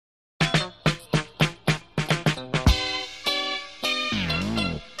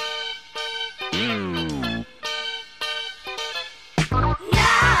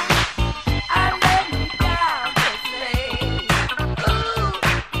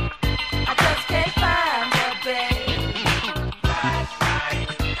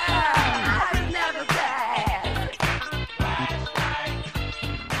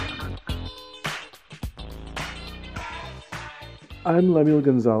I'm Lemuel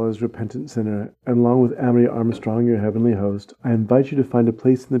Gonzalez, repentant sinner, and along with Amory Armstrong, your heavenly host, I invite you to find a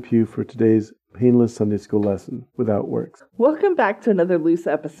place in the pew for today's painless Sunday school lesson without works. Welcome back to another loose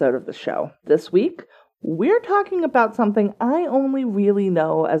episode of the show. This week, we're talking about something I only really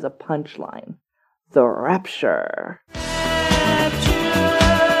know as a punchline: the rapture.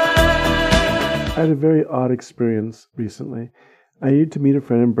 I had a very odd experience recently. I needed to meet a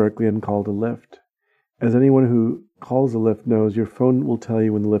friend in Berkeley and called a Lyft. As anyone who calls a Lyft knows, your phone will tell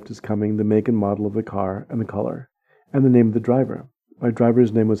you when the Lyft is coming, the make and model of the car and the color, and the name of the driver. My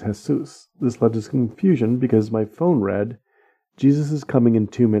driver's name was Jesus. This led to confusion because my phone read, "Jesus is coming in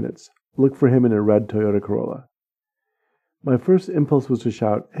 2 minutes. Look for him in a red Toyota Corolla." My first impulse was to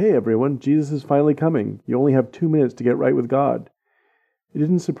shout, "Hey everyone, Jesus is finally coming. You only have 2 minutes to get right with God." It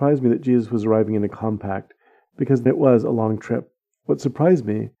didn't surprise me that Jesus was arriving in a compact, because it was a long trip. What surprised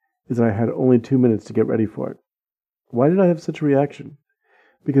me is that I had only 2 minutes to get ready for it. Why did I have such a reaction?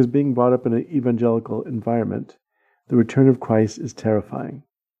 Because being brought up in an evangelical environment, the return of Christ is terrifying.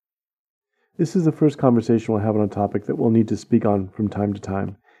 This is the first conversation we'll have on a topic that we'll need to speak on from time to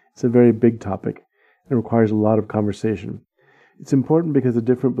time. It's a very big topic and requires a lot of conversation. It's important because the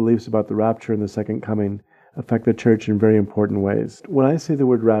different beliefs about the rapture and the second coming affect the church in very important ways. When I say the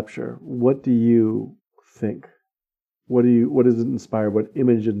word rapture, what do you think? What does it inspire? What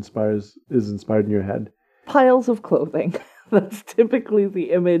image is inspired in your head? Piles of clothing. That's typically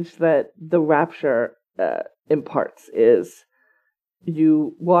the image that the rapture imparts, is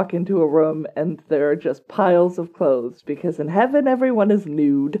you walk into a room and there are just piles of clothes, because in heaven everyone is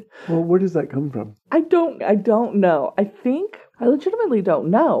nude. Well, where does that come from? I don't know. I legitimately don't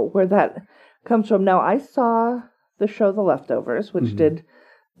know where that comes from. Now, I saw the show The Leftovers, which did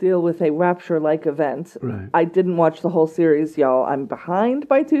deal with a rapture-like event. Right. I didn't watch the whole series, y'all. I'm behind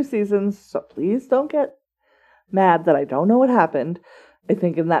by 2 seasons, so please don't get mad that I don't know what happened. I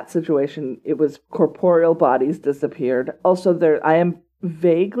think in that situation, it was corporeal bodies disappeared. Also, I am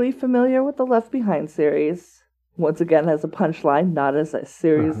vaguely familiar with the Left Behind series. Once again, as a punchline, not as a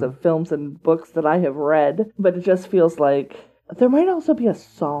series of films and books that I have read. But it just feels like there might also be a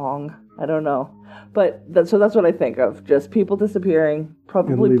song. I don't know. But so that's what I think of. Just people disappearing,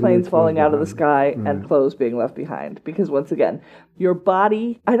 probably planes falling out of the sky, and clothes being left behind. Because once again, your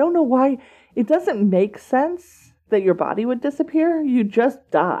body, I don't know why, it doesn't make sense that your body would disappear. You just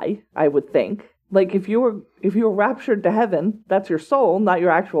die, I would think. Like if you were raptured to heaven, that's your soul, not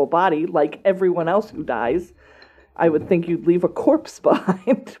your actual body, like everyone else who dies. I would think you'd leave a corpse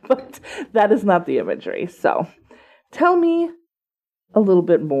behind, but that is not the imagery. So tell me a little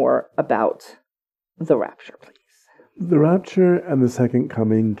bit more about the rapture, please. The rapture and the second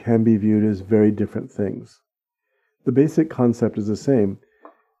coming can be viewed as very different things. The basic concept is the same.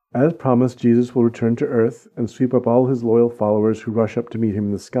 As promised, Jesus will return to earth and sweep up all his loyal followers who rush up to meet him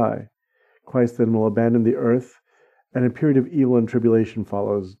in the sky. Christ then will abandon the earth, and a period of evil and tribulation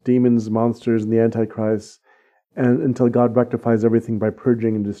follows. Demons, monsters, and the Antichrist, and until God rectifies everything by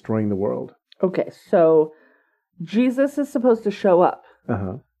purging and destroying the world. Okay, so Jesus is supposed to show up.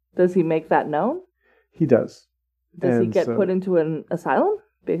 Uh-huh. Does he make that known? He does. Does he get put into an asylum?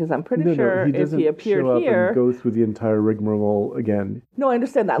 Because I'm pretty sure if he appeared show up here, and go through the entire rigmarole again. No, I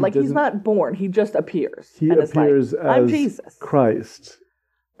understand that. He's not born; he just appears. He appears as I'm Jesus, Christ,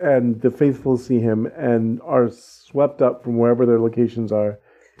 and the faithful see him and are swept up from wherever their locations are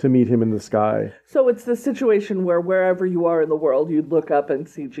to meet him in the sky. So it's the situation where wherever you are in the world, you'd look up and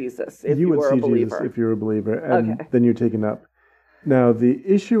see Jesus if you were a believer. You would see Jesus if you're a believer, and then you're taken up. Now, the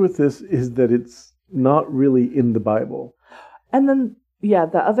issue with this is that it's not really in the Bible. And then, the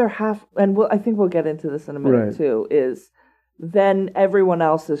other half, and I think we'll get into this in a minute too, is then everyone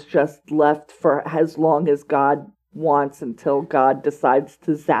else is just left for as long as God wants until God decides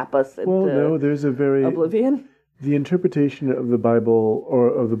to zap us into there's a very oblivion. The interpretation of the Bible or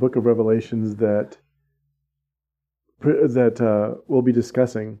of the book of Revelations that we'll be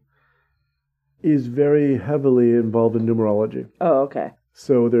discussing is very heavily involved in numerology. Oh, okay.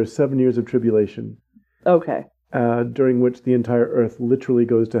 So there's 7 years of tribulation. Okay. During which the entire earth literally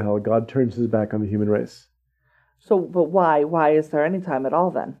goes to hell. God turns his back on the human race. So, but why? Why is there any time at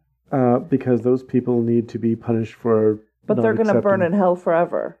all then? Because those people need to be punished for. But they're going to burn in hell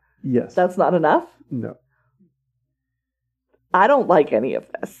forever. Yes. That's not enough? No. I don't like any of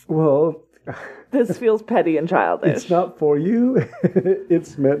this. Well, this feels petty and childish. It's not for you.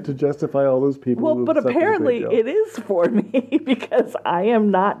 It's meant to justify all those people. Well, but apparently it is for me because I am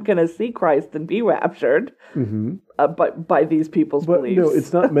not going to see Christ and be raptured by these people's beliefs. No,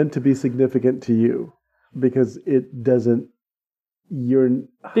 it's not meant to be significant to you because it doesn't.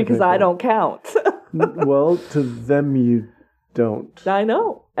 Because I don't count. Well, to them you don't. I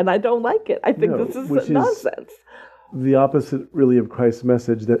know, and I don't like it. I think No, this which is is nonsense. the opposite, really, of Christ's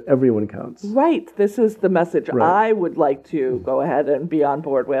message that everyone counts. Right. This is the message Right. I would like to go ahead and be on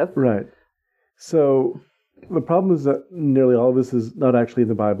board with. Right. So the problem is that nearly all of this is not actually in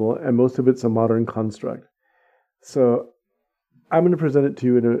the Bible, and most of it's a modern construct. So I'm going to present it to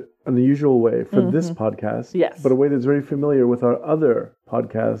you in an unusual way for this podcast, Yes. but a way that's very familiar with our other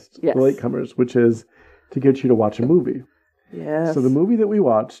podcast, Yes. The Latecomers, which is to get you to watch a movie. Yes. So the movie that we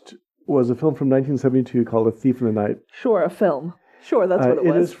watched was a film from 1972 called A Thief in the Night. Sure, a film. Sure, that's what it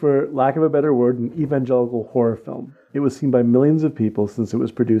It was. is, for lack of a better word, an evangelical horror film. It was seen by millions of people since it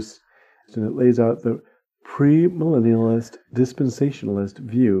was produced, and it lays out the premillennialist, dispensationalist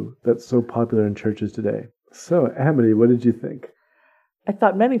view that's so popular in churches today. So, Amity, what did you think? I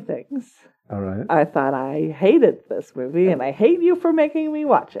thought many things. All right. I thought I hated this movie, and I hate you for making me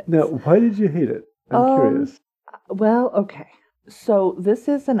watch it. Now, why did you hate it? I'm curious. Well, okay. So this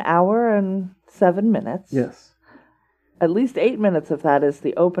is an hour and 7 minutes. Yes. At least 8 minutes of that is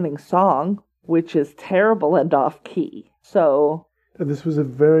the opening song, which is terrible and off key. So And this was a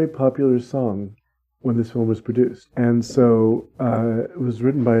very popular song when this film was produced. And so it was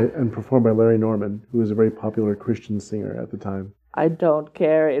written by and performed by Larry Norman, who was a very popular Christian singer at the time. I don't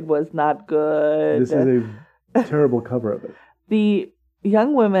care. It was not good. This is a terrible cover of it. The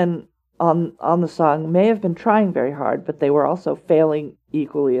young women on the song may have been trying very hard, but they were also failing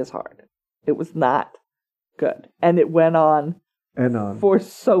equally as hard. It was not good. And it went on And on. for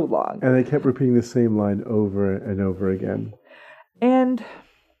so long. And they kept repeating the same line over and over again. And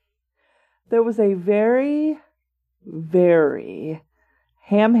there was a very, very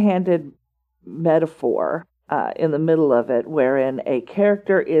ham-handed metaphor in the middle of it, wherein a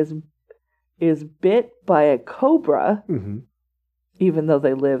character is bit by a cobra, Mm-hmm. even though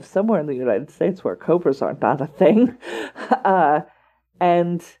they live somewhere in the United States where cobras are not a thing,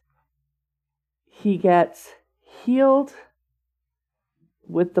 and he gets healed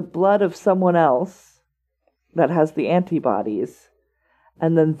with the blood of someone else that has the antibodies,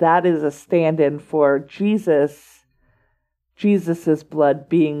 and then that is a stand-in for Jesus's blood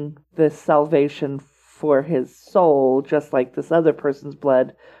being the salvation for his soul, just like this other person's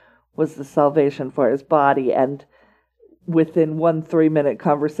blood was the salvation for his body. And within 1 3-minute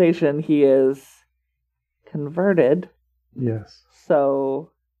conversation, he is converted. Yes.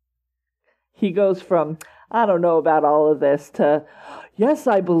 So he goes from, I don't know about all of this, to, yes,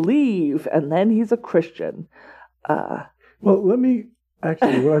 I believe, and then he's a Christian. Well, let me,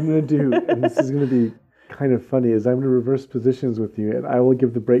 actually, what I'm going to do, and this is going to be kind of funny, is I'm going to reverse positions with you, and I will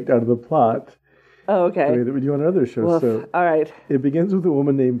give the breakdown of the plot Oh, the okay. way that we do on our other shows. Well, So all right. it begins with a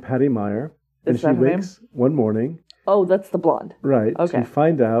woman named Patty Meyer, and Is she that her name? wakes one morning, Oh, that's the blonde. right, Okay. to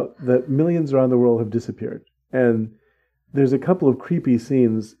find out that millions around the world have disappeared. And there's a couple of creepy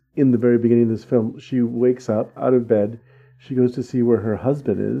scenes in the very beginning of this film. She wakes up out of bed, she goes to see where her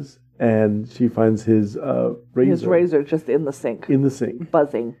husband is, and she finds his razor His razor just in the sink, in the sink.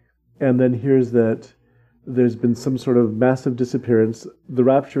 buzzing. And then hears that there's been some sort of massive disappearance. The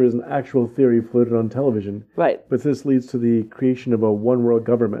rapture is an actual theory floated on television, Right. but this leads to the creation of a one world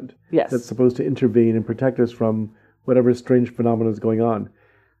government Yes. that's supposed to intervene and protect us from whatever strange phenomenon is going on.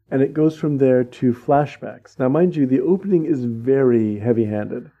 And it goes from there to flashbacks. Now, mind you, the opening is very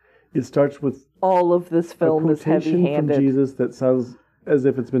heavy-handed. It starts with All of this a film is quotation from heavy-handed. Jesus that sounds as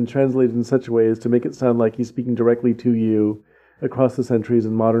if it's been translated in such a way as to make it sound like he's speaking directly to you across the centuries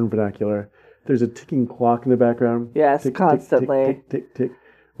in modern vernacular. There's a ticking clock in the background. Yes, tick, constantly. Tick, tick, tick, tick, tick,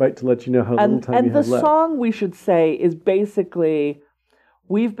 right, to let you know how little And time you and the have left. song, we should say, is basically,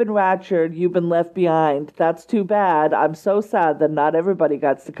 we've been raptured, you've been left behind. That's too bad. I'm so sad that not everybody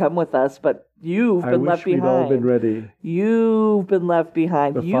got to come with us, but you've I been wish left we'd all been behind. ready. You've been left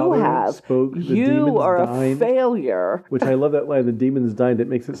behind. The You Father have. spoke, the You demons are a dined. failure. Which I love that line, the demons dined. It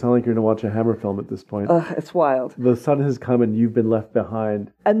makes it sound like you're going to watch a Hammer film at this point. It's wild. The sun has come and you've been left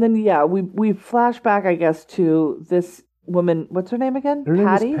behind. And then, yeah, we flash back, I guess, to this woman. What's her name again? Her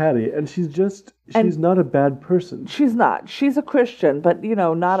Patty? name is Patty, and she's And- not a bad person. She's not. She's a Christian, but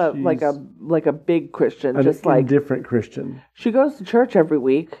not a She's like a big Christian. An Just like indifferent Christian. she goes to church every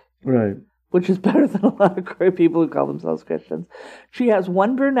week, Right. which is better than a lot of great people who call themselves Christians. She has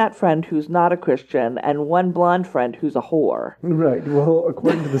one brunette friend who's not a Christian and one blonde friend who's a whore. Right. Well,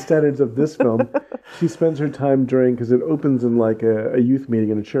 according to the standards of this film, she spends her time during, because it opens in like a youth meeting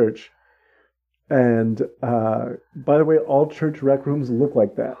in a church. And by the way, all church rec rooms look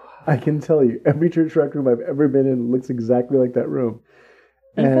like that. I can tell you, every church rec room I've ever been in looks exactly like that room.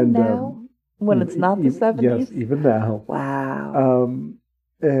 Even now, when it's not the 70s? Yes, even now. Wow.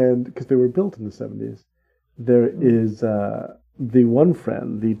 And because they were built in the 70s, there is the one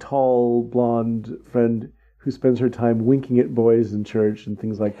friend, the tall, blonde friend who spends her time winking at boys in church and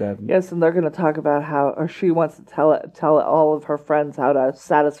things like that. Yes, and they're going to talk about how, or she wants to tell all of her friends how to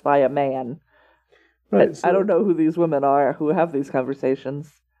satisfy a man. Right. I don't know who these women are who have these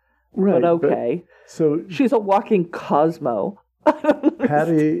conversations. Right. But okay. So she's a walking Cosmo.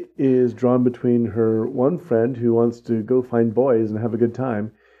 Patty is drawn between her one friend who wants to go find boys and have a good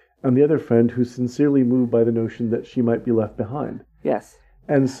time, and the other friend who's sincerely moved by the notion that she might be left behind. Yes.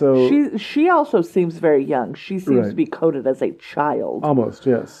 And so she also seems very young. She seems Right. to be coded as a child. Almost,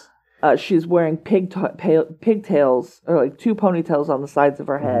 yes. She's wearing pigtails, or like two ponytails on the sides of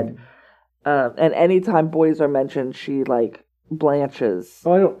her head. And anytime boys are mentioned, she like blanches.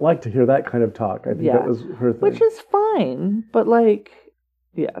 Oh, I don't like to hear that kind of talk. I think that was her thing. Which is fine, but like,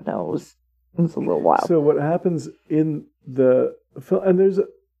 yeah, no, it was a little wild. So what happens in the film, and there's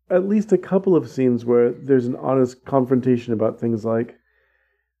at least a couple of scenes where there's an honest confrontation about things like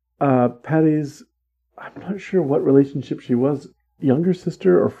Patty's, I'm not sure what relationship she was, younger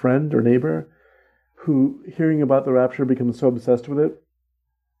sister or friend or neighbor, who, hearing about the rapture, becomes so obsessed with it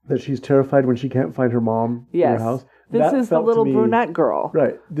that she's terrified when she can't find her mom in her house. This is the little brunette girl.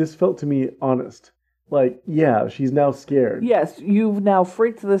 Right. This felt to me honest. Like, yeah, she's now scared. Yes, you've now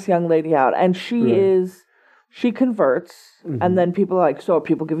freaked this young lady out. And she converts. And then people are like, so are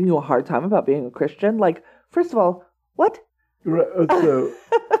people giving you a hard time about being a Christian? Like, first of all, what? Right, so,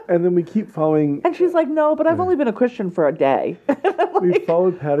 and then we keep following. And she's like, no, but I've only been a Christian for a day. We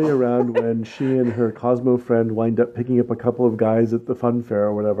followed Patty around when she and her Cosmo friend wind up picking up a couple of guys at the fun fair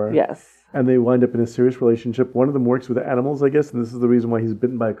or whatever. Yes. And they wind up in a serious relationship. One of them works with animals, I guess, and this is the reason why he's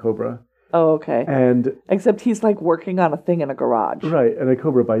bitten by a cobra. Oh, okay. And except he's like working on a thing in a garage. Right, and a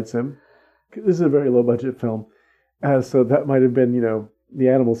cobra bites him. This is a very low budget film. So that might have been, the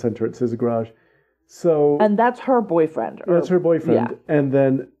animal center. It says a garage. So, and that's her boyfriend. That's her boyfriend. Yeah. And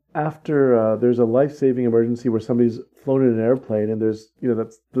then after there's a life-saving emergency where somebody's flown in an airplane, and there's,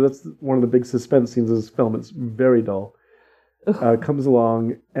 that's one of the big suspense scenes of this film. It's very dull. Comes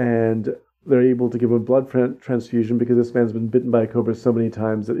along, and they're able to give him a blood transfusion because this man's been bitten by a cobra so many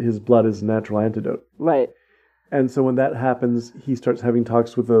times that his blood is a natural antidote. Right. And so when that happens, he starts having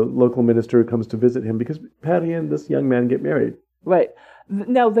talks with a local minister who comes to visit him because Patty and this young man get married. Right.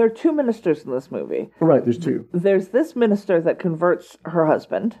 Now, there are two ministers in this movie. Right, there's two. There's this minister that converts her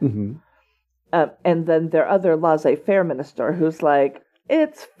husband. Mm-hmm. And then their other laissez-faire minister who's like,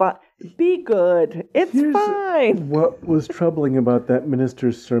 it's fine. Be good. Here's fine. What was troubling about that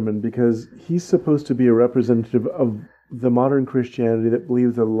minister's sermon, because he's supposed to be a representative of the modern Christianity that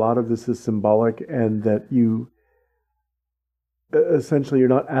believes that a lot of this is symbolic and that you... essentially, you're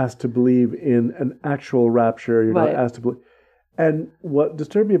not asked to believe in an actual rapture. You're not asked to believe... And what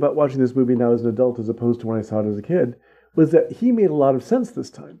disturbed me about watching this movie now as an adult as opposed to when I saw it as a kid was that he made a lot of sense this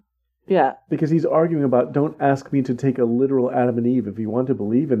time. Yeah. Because he's arguing about, don't ask me to take a literal Adam and Eve. If you want to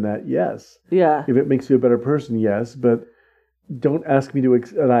believe in that, yes. Yeah. If it makes you a better person, yes. But don't ask me to,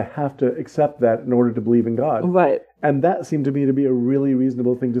 and I have to accept that in order to believe in God. Right. And that seemed to me to be a really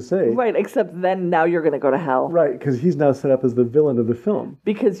reasonable thing to say. Right, except then now you're going to go to hell. Right, because he's now set up as the villain of the film.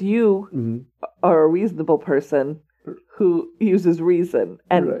 Because you are a reasonable person who uses reason.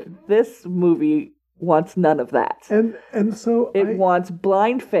 And this movie wants none of that. And so it wants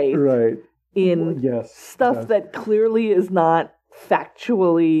blind faith in stuff that clearly is not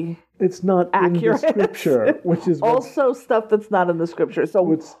factually it's not accurate. In the scripture, which is also stuff that's not in the scripture.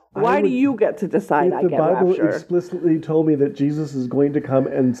 So why do you get to decide I get rapture? If the Bible explicitly told me that Jesus is going to come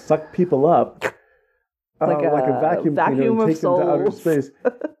and suck people up like a vacuum cleaner and take them to outer space.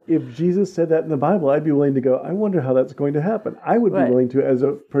 If Jesus said that in the Bible, I'd be willing to go, I wonder how that's going to happen. I would be willing to as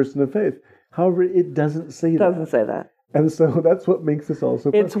a person of faith. However, it doesn't say that. It doesn't say that. And so that's what makes this all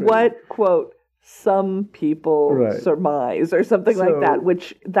so frustrating. It's what, quote, some people surmise or something like that,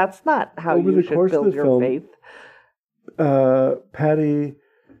 which that's not how you should build your faith. Patty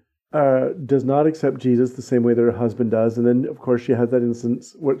does not accept Jesus the same way that her husband does. And then, of course, she has that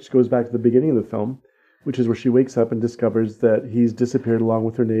instance, which goes back to the beginning of the film, which is where she wakes up and discovers that he's disappeared along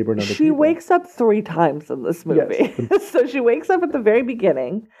with her neighbor and other people. She wakes up 3 times in this movie. Yes. So she wakes up at the very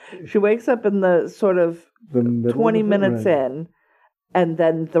beginning. She wakes up in the sort of 20 minutes in. And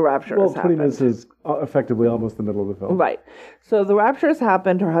then the rapture has happened. 20 minutes is effectively almost the middle of the film. Right. So the rapture has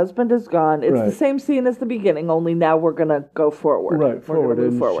happened. Her husband is gone. It's the same scene as the beginning, only now we're going to go forward. Right, forward.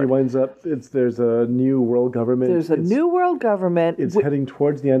 And she winds up, there's a new world government. There's a new world government. It's heading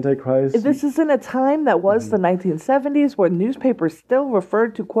towards the Antichrist. This is in a time that was the 1970s where newspapers still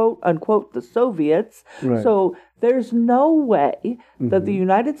referred to, quote, unquote, the Soviets. Right. So There's no way that the Mhm.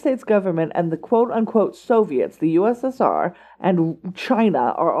 United States government and the quote-unquote Soviets, the USSR, and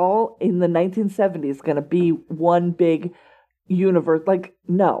China are all in the 1970s going to be one big universe. Like,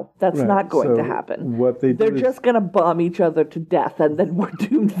 no, that's Right. not going to So happen. what they do They're is just going to bomb each other to death, and then we're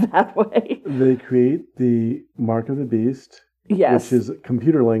doomed that way. they create the mark of the beast, Yes. which is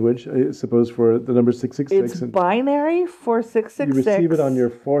computer language, I suppose, for the number 666. It's And binary for you 666. receive it on your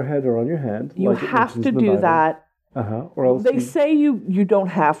forehead or on your hand. You like it have mentions to in the do Bible. that. Or else They say you don't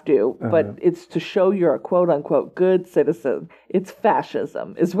have to, but Uh-huh. it's to show you're a quote-unquote good citizen. It's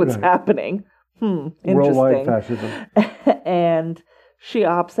fascism is what's Right. happening. worldwide Interesting. fascism. And she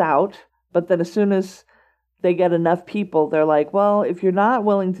opts out, but then as soon as they get enough people, they're like, well, if you're not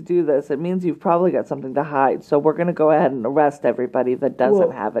willing to do this, it means you've probably got something to hide. So we're going to go ahead and arrest everybody that doesn't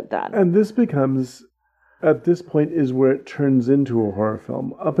Well, have it done. And this becomes, at this point, is where it turns into a horror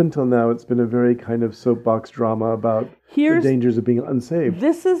film. Up until now, it's been a very kind of soapbox drama about Here's the dangers of being unsaved.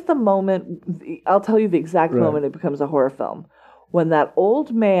 This is the moment, I'll tell you the exact Right. moment it becomes a horror film. When that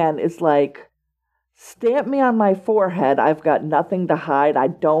old man is like, stamp me on my forehead, I've got nothing to hide,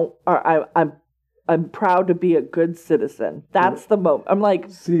 I'm proud to be a good citizen. That's the moment. I'm like,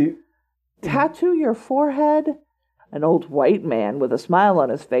 See, tattoo your forehead? An old white man with a smile on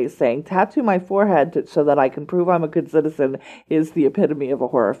his face saying, tattoo my forehead so that I can prove I'm a good citizen is the epitome of a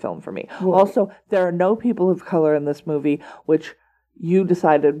horror film for me. Also, there are no people of color in this movie, which you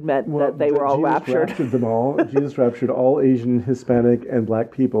decided meant that they were all Jesus raptured. raptured them all. Jesus raptured all Asian, Hispanic, and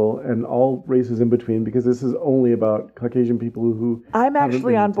Black people, and all races in between, because this is only about Caucasian people who I'm haven't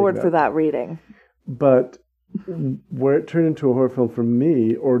actually been on board taken for out. that reading. But where it turned into a horror film for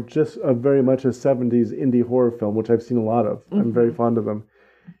me, or just a very much a 70s indie horror film, which I've seen a lot of, I'm very fond of them,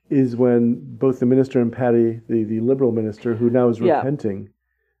 is when both the minister and Patty, the liberal minister, who now is Yeah. repenting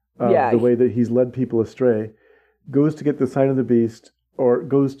of Yeah. the way that he's led people astray, goes to get the sign of the beast, or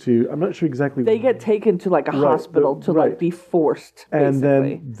goes to, I'm not sure exactly. They get taken to like a hospital to like right. be forced, And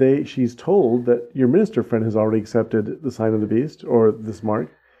basically. then she's told that your minister friend has already accepted the sign of the beast, or this mark.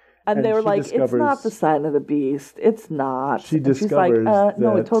 And they were she like, it's not discovers- the sign of the beast. It's not. She And she's discovers like,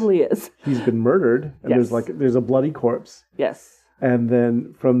 no, it that- totally is. He's been murdered, and Yes. there's a bloody corpse. Yes. And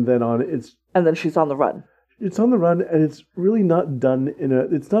then from then on, And then she's on the run. it's on the run, and it's really not done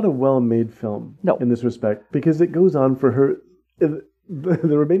it's not a well-made film No. in this respect, because it goes on for her,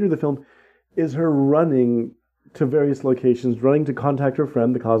 the remainder of the film is her running to various locations, running to contact her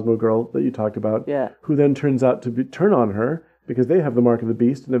friend, the Cosmo girl that you talked about, Yeah. who then turns out to turn on her, because they have the mark of the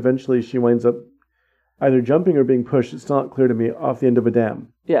beast, and eventually she winds up either jumping or being pushed, it's not clear to me, off the end of a dam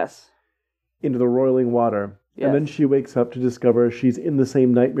Yes. into the roiling water. Yes. And then she wakes up to discover she's in the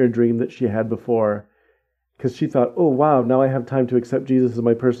same nightmare dream that she had before. Because she thought, oh, wow, now I have time to accept Jesus as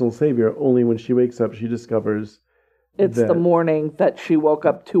my personal savior. Only when she wakes up, she discovers It's the that- morning that she woke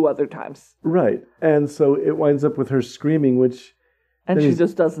up 2 other times. Right. And so it winds up with her screaming, which... And That she is-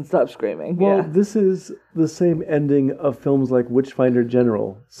 just doesn't stop screaming. Well, Yeah. this is the same ending of films like Witchfinder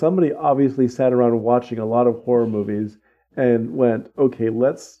General. Somebody obviously sat around watching a lot of horror movies and went, okay,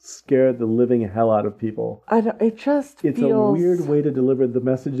 let's scare the living hell out of people. It just It's feels... a weird way to deliver the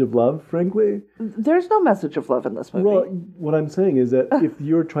message of love, frankly. There's no message of love in this movie. Well, what I'm saying is that if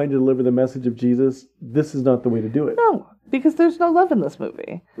you're trying to deliver the message of Jesus, this is not the way to do it. No, because there's no love in this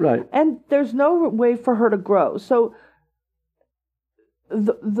movie. Right. And there's no way for her to grow. So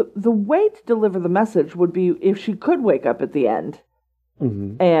the way to deliver the message would be if she could wake up at the end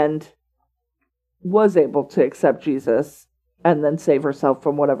Hmm. and was able to accept Jesus and then save herself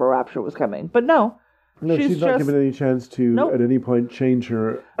from whatever rapture was coming. But no, No, she's not just- given any chance to, Nope. at any point, change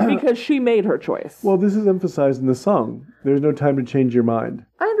her. because she made her choice. Well, this is emphasized in the song. There's no time to change your mind.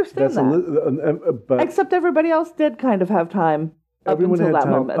 I understand that. But Except everybody else did kind of have time up everyone until had that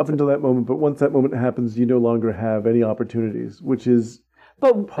time moment. up until that moment. But once that moment happens, you no longer have any opportunities, which is...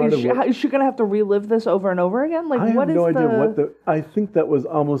 But part is of what- she going to have to relive this over and over again? Like, I have what is no idea the... what the... I think that was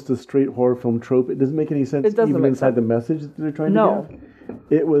almost a straight horror film trope. It doesn't make any sense It doesn't even make inside sense. the message that they're trying No. to give.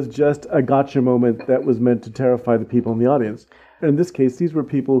 It was just a gotcha moment that was meant to terrify the people in the audience. And in this case, these were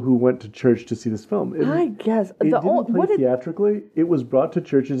people who went to church to see this film. I guess. It didn't play theatrically. It was brought to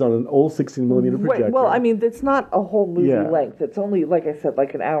churches on an old 16mm projector. Right, well, I mean, it's not a whole movie Yeah. length. It's only, like I said,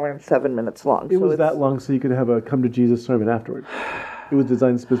 like an hour and 7 minutes long. It so was it's- that long so you could have a come to Jesus sermon afterwards. It was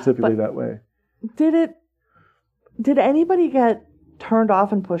designed specifically that way. Did anybody get turned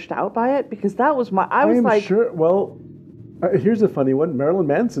off and pushed out by it? Because that was I was am like, sure. Well, here's a funny one. Marilyn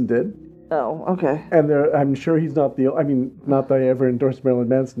Manson did, oh, okay. and I'm sure he's not the. I mean, not that I ever endorsed Marilyn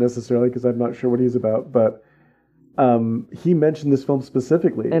Manson necessarily, because I'm not sure what he's about. But he mentioned this film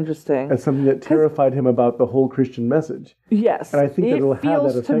specifically Interesting. as something that terrified him about the whole Christian message. Yes. And I think that it'll have that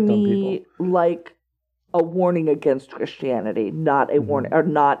feels effect to on me people. like a warning against Christianity, not a Mm-hmm. warning, or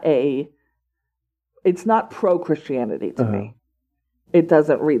not a. It's not pro-Christianity to Uh-huh. me. It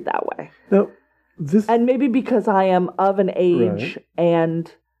doesn't read that way. Now, this And maybe because I am of an age Right.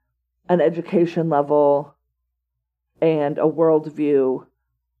 and an education level and a worldview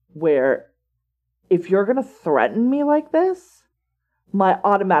where if you're going to threaten me like this, my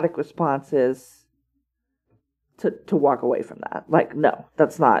automatic response is to walk away from that. Like, no,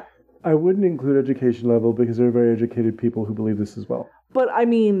 that's not. I wouldn't include education level because there are very educated people who believe this as well. But I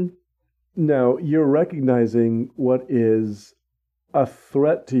mean, Now, you're recognizing what is a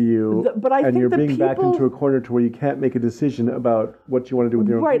threat to you, but I and think you're that being backed people- into a corner to where you can't make a decision about what you want to do with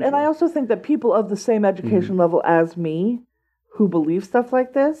your own right. future. And I also think that people of the same education level as me who believe stuff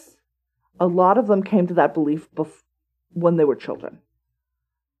like this, a lot of them came to that belief when they were children.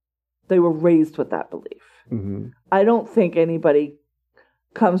 They were raised with that belief. Mm-hmm. I don't think anybody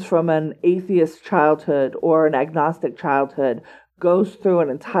comes from an atheist childhood or an agnostic childhood, goes through an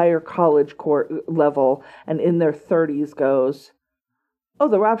entire college level, and in their 30s goes, oh,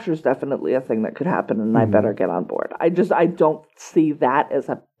 the rapture is definitely a thing that could happen, and I better get on board. I don't see that as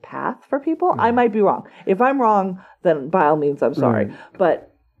a path for people. I might be wrong. If I'm wrong, then by all means, I'm sorry. Right.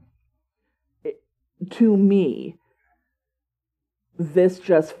 But to me, this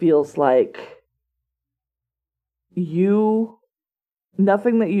just feels like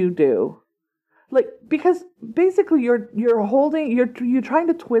nothing that you do, like, because basically you're trying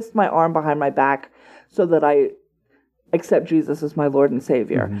to twist my arm behind my back so that I accept Jesus as my Lord and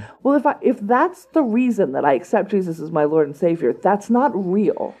Savior. Mm-hmm. Well, if that's the reason that I accept Jesus as my Lord and Savior, that's not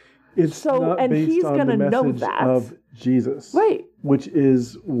real. It's not and based he's on gonna the know message that. of Jesus, Right. which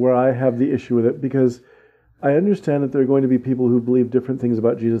is where I have the issue with it, because I understand that there are going to be people who believe different things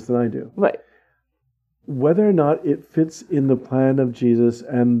about Jesus than I do. Right. Whether or not it fits in the plan of Jesus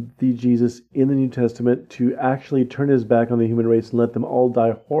and the Jesus in the New Testament to actually turn his back on the human race and let them all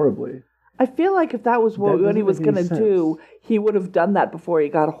die horribly. I feel like if that was what That he doesn't was make going any to do, he would have done that before he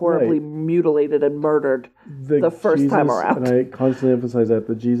got horribly Right. mutilated and murdered the first time around. And I constantly emphasize that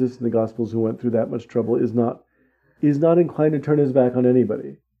the Jesus in the Gospels who went through that much trouble is not inclined to turn his back on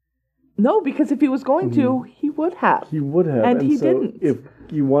anybody. No, because if he was going to, he would have. He would have. And he so didn't. If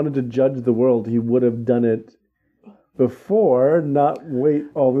he wanted to judge the world, he would have done it before, not wait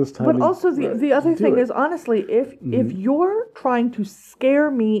all this time. But also the other thing it. is, honestly, if you're trying to scare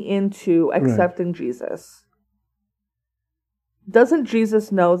me into accepting Jesus, doesn't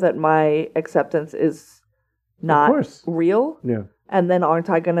Jesus know that my acceptance is not course. real? Yeah, And then aren't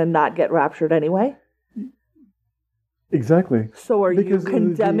I going to not get raptured anyway? exactly. So are Because you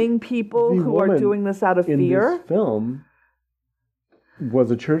condemning people the who are woman doing this out of In fear? this film,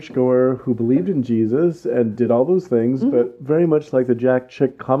 was a churchgoer who believed in Jesus and did all those things, but very much like the Jack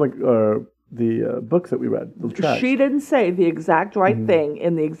Chick comic or the books that we read. The tracks. She didn't say the exact right thing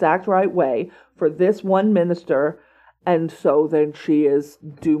in the exact right way for this one minister, and so then she is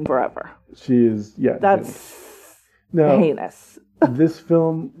doomed forever. She is, yeah. That's now, heinous. this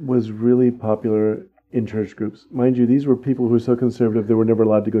film was really popular in church groups. Mind you, these were people who were so conservative they were never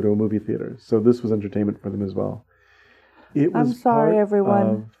allowed to go to a movie theater. So this was entertainment for them as well. It was I'm sorry, part everyone.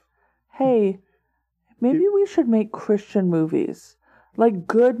 of- Hey, maybe we should make Christian movies. Like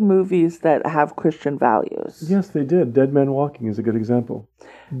good movies that have Christian values. Yes, they did. Dead Man Walking is a good example.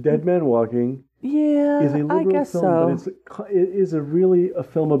 Dead Man Walking Yeah, is a I liberal guess film, so. but it is really a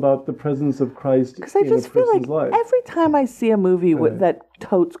film about the presence of Christ Because I in just a feel person's like life. every time I see a movie that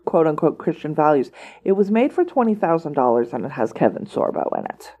totes quote unquote Christian values, it was made for $20,000 and it has Kevin Sorbo in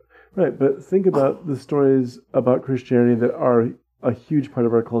it. Right, but think about the stories about Christianity that are a huge part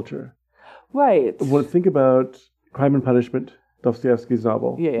of our culture. Right. Well, think about Crime and Punishment, Dostoevsky's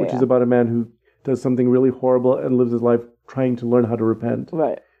novel, which is about a man who does something really horrible and lives his life trying to learn how to repent.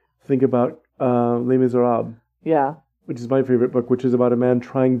 Right. Think about Les Miserables, Yeah. which is my favorite book, which is about a man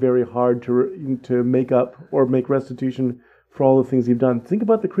trying very hard to make up or make restitution for all the things he's done. Think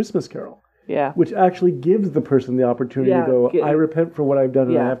about The Christmas Carol, Yeah. which actually gives the person the opportunity to go, I repent for what I've done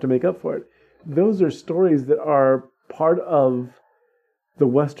and I have to make up for it. Those are stories that are part of the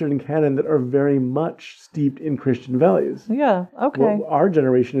Western canon that are very much steeped in Christian values. Yeah. Okay. Well, our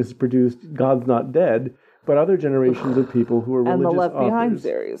generation has produced God's Not Dead, but other generations of people who are religious and the Left Behind authors,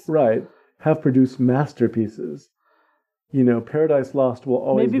 series. right, have produced masterpieces. You know, Paradise Lost will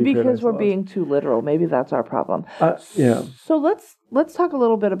always Maybe be because Paradise we're Lost. being too literal. Maybe that's our problem. Yeah. So let's talk a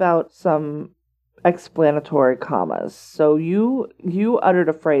little bit about some explanatory commas. So you uttered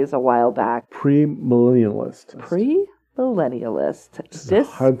a phrase a while back. Premillennialist. Premillennialist. This is a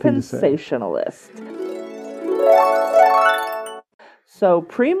hard thing to say. Dispensationalist. So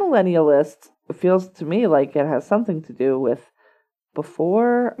premillennialist feels to me like it has something to do with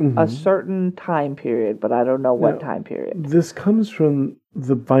before a certain time period, but I don't know what time period. This comes from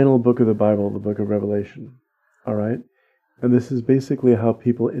the final book of the Bible, the book of Revelation. All right? And this is basically how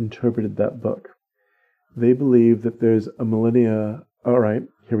people interpreted that book. They believe that there's a millennia. All right,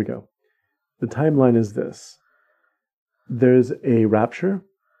 here we go. The timeline is this. There's a rapture.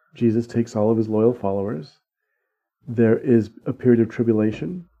 Jesus takes all of his loyal followers. There is a period of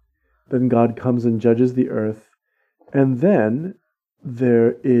tribulation. Then God comes and judges the earth. And then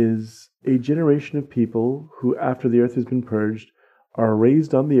there is a generation of people who, after the earth has been purged, are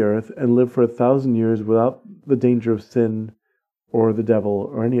raised on the earth and live for 1,000 years without the danger of sin or the devil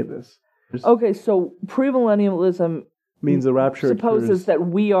or any of this. Okay, so premillennialism means the rapture supposes occurs. that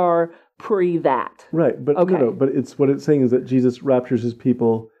we are pre that. Right, but Okay. no, but it's what it's saying is that Jesus raptures his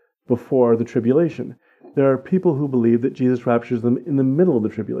people before the tribulation. There are people who believe that Jesus raptures them in the middle of the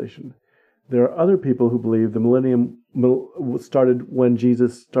tribulation. There are other people who believe the millennium started when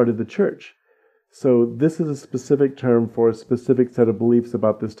Jesus started the church. So this is a specific term for a specific set of beliefs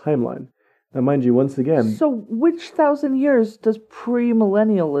about this timeline. Now, mind you, once again, So which 1,000 years does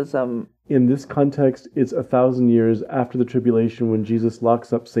premillennialism? in this context, it's 1,000 years after the tribulation when Jesus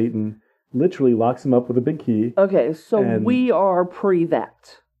locks up Satan, literally locks him up with a big key. Okay, so And we are pre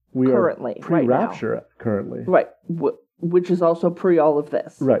that. We currently, are pre-rapture currently. Right, which is also pre all of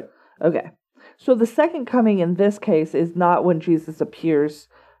this. Right. Okay. So the second coming in this case is not when Jesus appears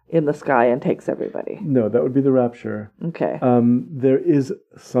in the sky and takes everybody. No, that would be the rapture. Okay. There is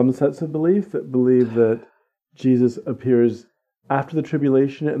some sets of belief that believe that Jesus appears after the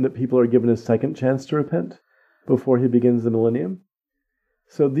tribulation and that people are given a second chance to repent before he begins the millennium.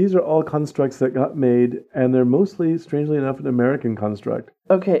 So these are all constructs that got made, and they're mostly, strangely enough, an American construct.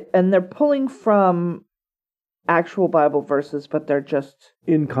 Okay, and they're pulling from actual Bible verses, but they're just...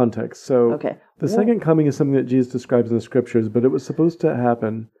 In context. So Okay. the second coming is something that Jesus describes in the scriptures, but it was supposed to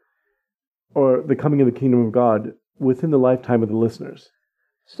happen, or the coming of the kingdom of God, within the lifetime of the listeners.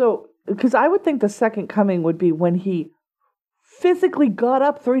 So, because I would think the second coming would be when he physically got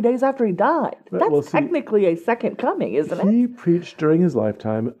up 3 days after he died. Right, That's well, see, technically a second coming, isn't it? He preached during his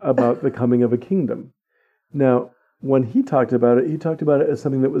lifetime about the coming of a kingdom. Now, when he talked about it as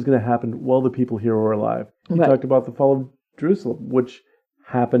something that was going to happen while the people here were alive. He Right. talked about the fall of Jerusalem, which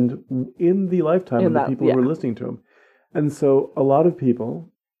happened in the lifetime of the people who were listening to him. And so a lot of people,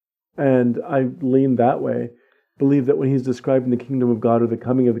 and I lean that way, believe that when he's describing the kingdom of God or the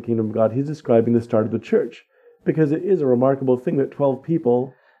coming of the kingdom of God, he's describing the start of the church. Because it is a remarkable thing that 12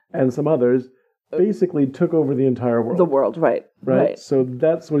 people and some others basically took over the entire world. The world, right. Right? So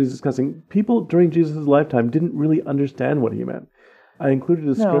that's what he's discussing. People during Jesus' lifetime didn't really understand what he meant. I included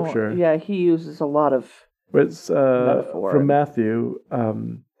a scripture. Yeah, he uses a lot of Where it's metaphor. from Matthew.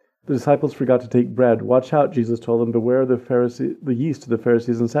 The disciples forgot to take bread. Watch out, Jesus told them, beware the yeast of the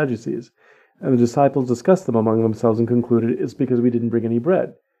Pharisees and Sadducees. And the disciples discussed them among themselves and concluded it's because we didn't bring any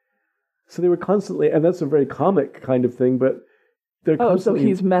bread. So they were constantly, and that's a very comic kind of thing, but they're constantly... so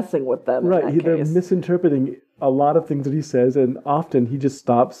he's messing with them Right, in that they're case. misinterpreting a lot of things that he says, and often he just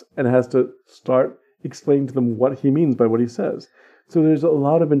stops and has to start explaining to them what he means by what he says. So there's a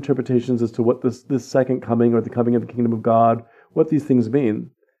lot of interpretations as to what this second coming or the coming of the kingdom of God, what these things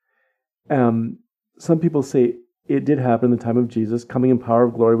mean. Some people say it did happen in the time of Jesus. Coming in power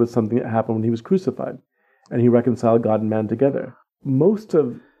of glory was something that happened when he was crucified, and he reconciled God and man together.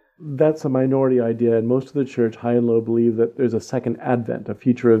 That's a minority idea, and most of the church, high and low, believe that there's a second advent, a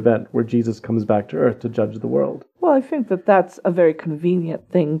future event, where Jesus comes back to earth to judge the world. Well, I think that that's a very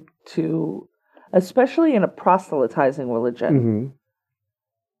convenient thing to, especially in a proselytizing religion.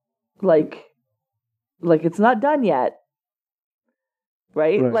 Mm-hmm. Like it's not done yet,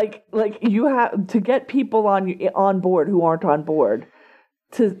 right? Right. Like you have to get people on board who aren't on board.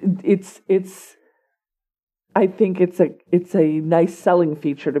 I think it's a nice selling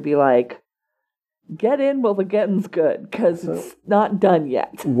feature to be like, get in while the getting's good, because it's not done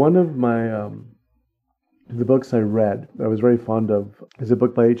yet. One of my the books I read, I was very fond of, is a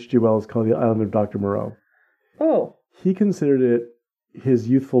book by H.G. Wells called The Island of Dr. Moreau. Oh. He considered it his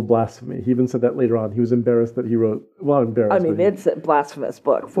youthful blasphemy. He even said that later on. He was embarrassed that he wrote, well, embarrassed. I mean, it's a blasphemous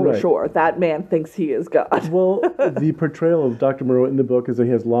book, for sure. That man thinks he is God. Well, the portrayal of Dr. Moreau in the book is that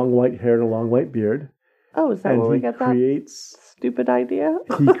he has long white hair and a long white beard. Oh, is that where we get that stupid idea?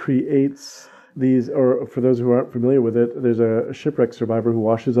 He creates These, or for those who aren't familiar with it, there's a shipwreck survivor who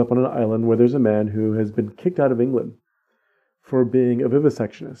washes up on an island where there's a man who has been kicked out of England for being a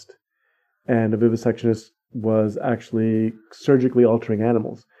vivisectionist. And a vivisectionist was actually surgically altering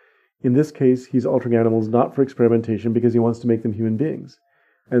animals. In this case, he's altering animals not for experimentation because he wants to make them human beings.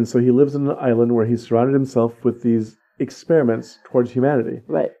 And so he lives on an island where he's surrounded himself with these experiments towards humanity.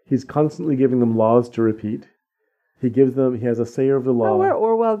 Right. He's constantly giving them laws to repeat. He has a sayer of the law. Oh, where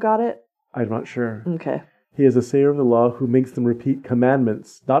Orwell got it? I'm not sure. Okay. He has a sayer of the law who makes them repeat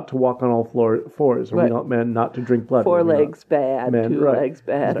commandments, not to walk on all fours, or Right. we not men not to drink blood. Four legs bad, men, two right. legs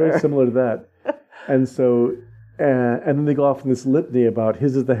bad. It's very similar to that. And so, and then they go off in this litany about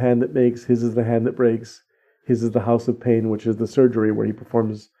his is the hand that makes, his is the hand that breaks, his is the house of pain, which is the surgery where he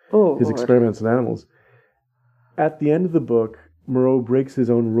performs his experiments on animals. At the end of the book, Moreau breaks his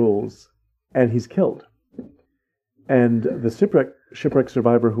own rules, and he's killed. And the shipwreck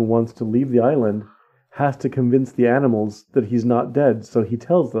survivor who wants to leave the island has to convince the animals that he's not dead. So he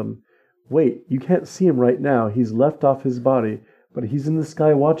tells them, wait, you can't see him right now. He's left off his body, but he's in the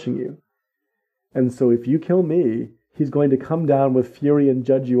sky watching you. And so if you kill me, he's going to come down with fury and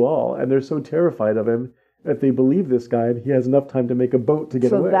judge you all. And they're so terrified of him that they believe this guy, and he has enough time to make a boat to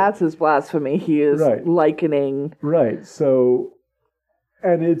get away. So that's his blasphemy. He is likening... Right. So...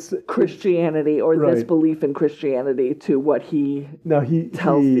 And it's Christianity or this belief in Christianity to what he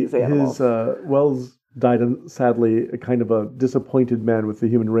tells these animals. Wells died, sadly, a kind of a disappointed man with the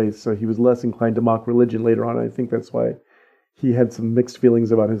human race, so he was less inclined to mock religion later on. I think that's why he had some mixed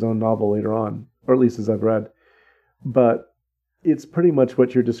feelings about his own novel later on, or at least as I've read. But it's pretty much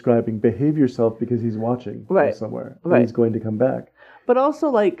what you're describing. Behave yourself because he's watching from somewhere. And he's going to come back. But also,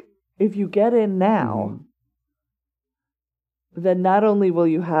 like, if you get in now... then not only will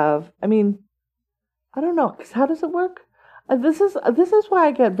you have, I mean, I don't know, because how does it work? This is why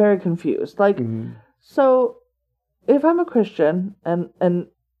I get very confused. Like, so if I'm a Christian and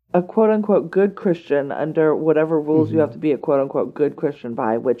a quote-unquote good Christian under whatever rules you have to be a quote-unquote good Christian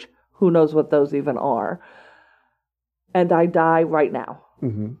by, which who knows what those even are, and I die right now,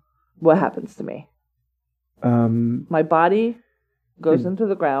 what happens to me? My body... goes into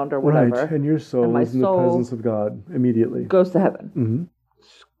the ground or whatever. Right, and your soul is in the presence of God immediately. Goes to heaven.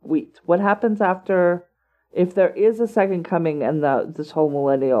 Sweet. What happens after, if there is a second coming and this whole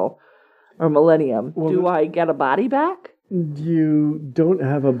millennium, do I get a body back? You don't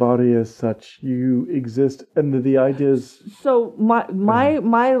have a body as such. You exist, and the idea is... So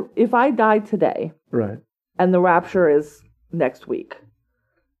my if I die today, right, and the rapture is next week,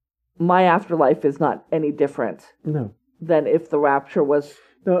 my afterlife is not any different. No. Than if the rapture was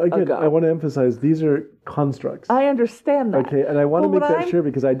ago. I want to emphasize, these are constructs. I understand that. Okay, and I want to make that sure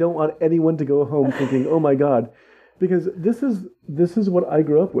because I don't want anyone to go home thinking, oh my God, because this is what I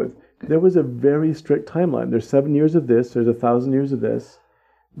grew up with. There was a very strict timeline. There's 7 years of this, there's 1,000 years of this.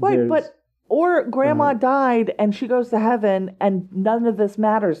 Right, or grandma died and she goes to heaven and none of this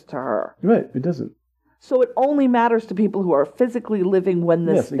matters to her. Right, it doesn't. So it only matters to people who are physically living when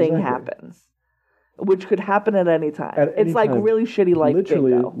this thing happens. Which could happen at any time. It's like time. Really shitty like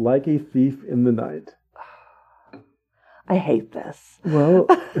literally bingo. Like a thief in the night. I hate this. Well,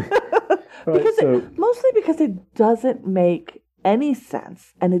 mostly because it doesn't make any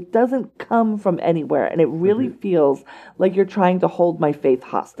sense and it doesn't come from anywhere and it really feels like you're trying to hold my faith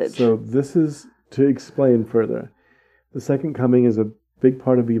hostage. So this is to explain further. The second coming is a big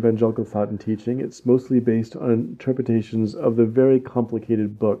part of evangelical thought and teaching. It's mostly based on interpretations of the very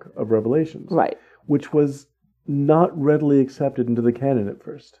complicated book of Revelations. Right. Which was not readily accepted into the canon at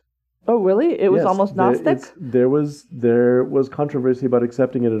first. Oh, really? It was almost Gnostic? There was controversy about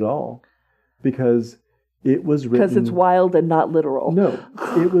accepting it at all because it was written... Because it's wild and not literal. No.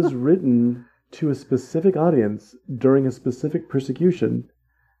 It was written to a specific audience during a specific persecution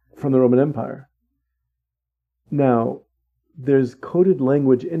from the Roman Empire. Now, there's coded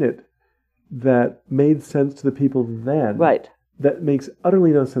language in it that made sense to the people then. Right. That makes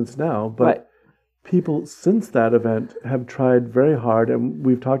utterly no sense now, but... Right. People since that event have tried very hard, and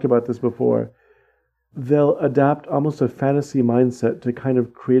we've talked about this before. They'll adapt almost a fantasy mindset to kind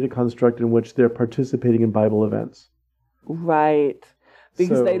of create a construct in which they're participating in Bible events. Right.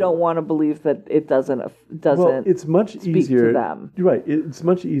 Because they don't want to believe that it doesn't well, it's much easier to them. Right. It's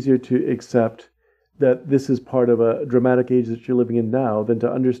much easier to accept that this is part of a dramatic age that you're living in now than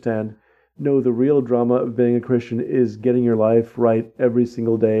to understand, no, the real drama of being a Christian is getting your life right every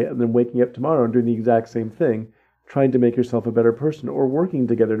single day and then waking up tomorrow and doing the exact same thing, trying to make yourself a better person or working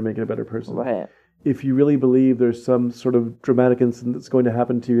together to make it a better person. Right. If you really believe there's some sort of dramatic incident that's going to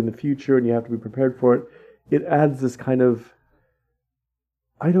happen to you in the future and you have to be prepared for it, it adds this kind of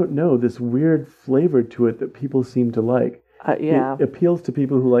I don't know, this weird flavor to it that people seem to like. Yeah. It appeals to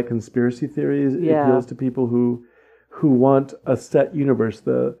people who like conspiracy theories. It Yeah. appeals to people who want a set universe.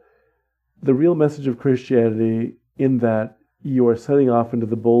 The real message of Christianity, in that you are setting off into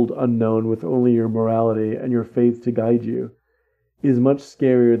the bold unknown with only your morality and your faith to guide you, is much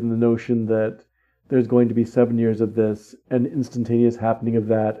scarier than the notion that there's going to be 7 years of this, and instantaneous happening of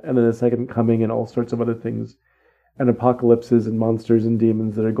that, and then a second coming and all sorts of other things, and apocalypses and monsters and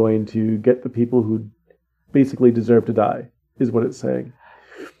demons that are going to get the people who basically deserve to die, is what it's saying.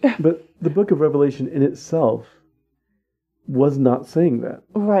 But the book of Revelation in itself was not saying that.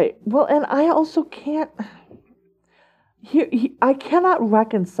 Right. Well, and I also can't... I cannot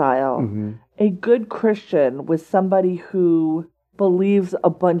reconcile a good Christian with somebody who believes a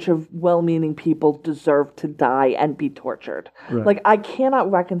bunch of well-meaning people deserve to die and be tortured. Right. Like, I cannot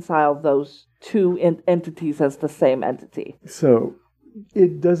reconcile those two entities as the same entity. So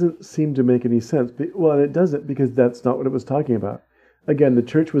it doesn't seem to make any sense. Well, and it doesn't, because that's not what it was talking about. Again, the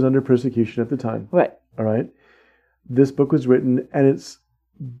church was under persecution at the time. Right. All right. This book was written, and it's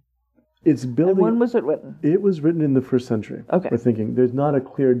building. And when was it written? It was written in the 1st century. Okay. We're thinking there's not a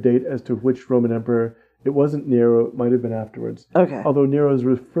clear date as to which Roman emperor. It wasn't Nero. It might have been afterwards. Okay. Although Nero is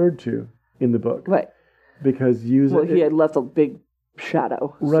referred to in the book. Right. Because he had left a big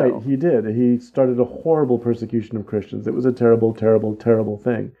shadow. Right, so. He did. He started a horrible persecution of Christians. It was a terrible, terrible, terrible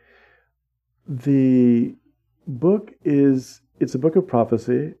thing. The book it's a book of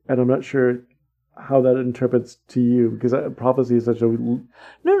prophecy, and I'm not sure how that interprets to you, because prophecy is such a...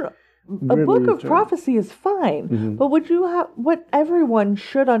 No. A book of prophecy is fine, but what everyone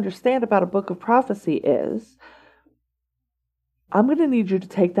should understand about a book of prophecy is, I'm going to need you to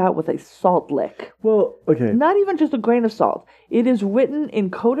take that with a salt lick. Well, okay. Not even just a grain of salt. It is written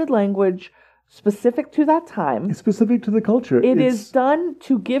in coded language specific to that time. It's specific to the culture. It is done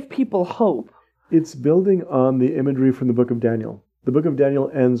to give people hope. It's building on the imagery from the book of Daniel. The book of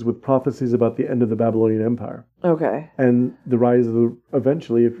Daniel ends with prophecies about the end of the Babylonian Empire. Okay. And the rise of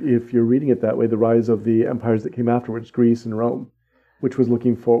eventually, if you're reading it that way, the rise of the empires that came afterwards, Greece and Rome, which was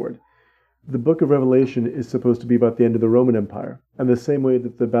looking forward. The book of Revelation is supposed to be about the end of the Roman Empire. And the same way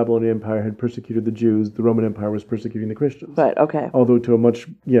that the Babylonian Empire had persecuted the Jews, the Roman Empire was persecuting the Christians. Right, okay. Although to a much,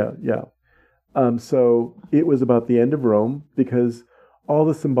 so it was about the end of Rome, because all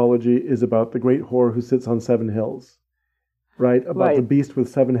the symbology is about the great whore who sits on 7 hills. Right? About the beast with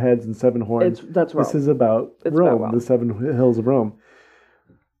 7 heads and 7 horns. That's Rome. This is about Rome, the 7 hills of Rome.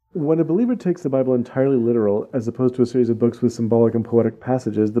 When a believer takes the Bible entirely literal, as opposed to a series of books with symbolic and poetic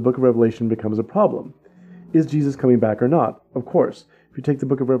passages, the book of Revelation becomes a problem. Is Jesus coming back or not? Of course. If you take the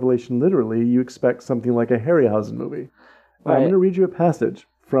book of Revelation literally, you expect something like a Harryhausen movie. Right. I'm going to read you a passage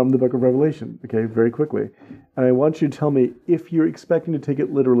from the book of Revelation, okay, very quickly. And I want you to tell me, if you're expecting to take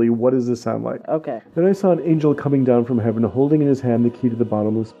it literally, what does this sound like? Okay. Then I saw an angel coming down from heaven, holding in his hand the key to the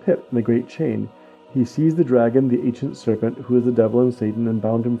bottomless pit and a great chain. He seized the dragon, the ancient serpent, who is the devil and Satan, and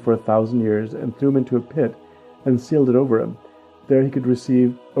bound him for 1,000 years, and threw him into a pit, and sealed it over him. So that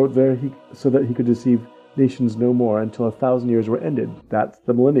he could deceive nations no more until 1,000 years were ended. That's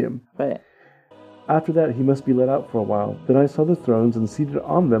the millennium. Right. After that, he must be let out for a while. Then I saw the thrones, and seated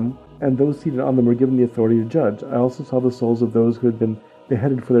on them, and those seated on them were given the authority to judge. I also saw the souls of those who had been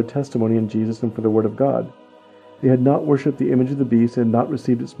beheaded for their testimony in Jesus and for the word of God. They had not worshipped the image of the beast, and not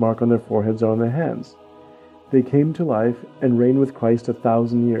received its mark on their foreheads or on their hands. They came to life and reigned with Christ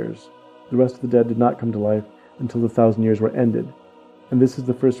 1,000 years. The rest of the dead did not come to life until the 1,000 years were ended. And this is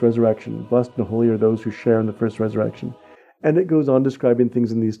the first resurrection. Blessed and holy are those who share in the first resurrection. And it goes on describing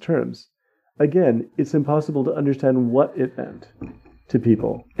things in these terms. Again, it's impossible to understand what it meant to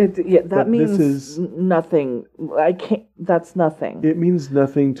people. That means nothing. That's nothing. It means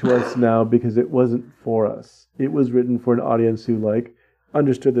nothing to us now because it wasn't for us. It was written for an audience who,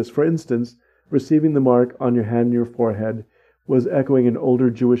 understood this. For instance, receiving the mark on your hand and your forehead was echoing an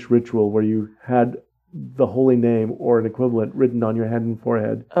older Jewish ritual where you had the holy name or an equivalent written on your hand and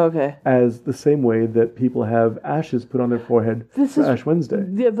forehead. Okay. As the same way that people have ashes put on their forehead for Ash Wednesday.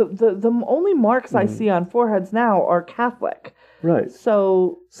 The only marks I see on foreheads now are Catholic. Right.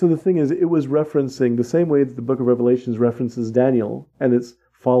 So the thing is, it was referencing the same way that the book of Revelations references Daniel and its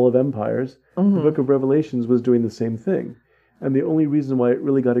fall of empires. Mm-hmm. The book of Revelations was doing the same thing. And the only reason why it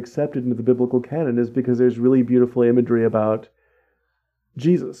really got accepted into the biblical canon is because there's really beautiful imagery about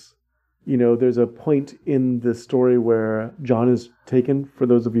Jesus. There's a point in the story where John is taken, for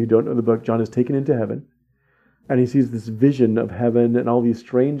those of you who don't know the book, John is taken into heaven, and he sees this vision of heaven and all these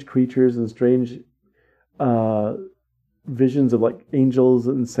strange creatures and strange visions of angels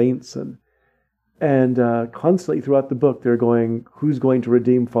and saints, and And constantly throughout the book, they're going, who's going to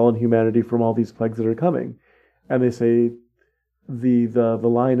redeem fallen humanity from all these plagues that are coming? And they say the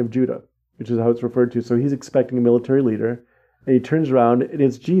Lion of Judah, which is how it's referred to. So he's expecting a military leader, and he turns around, and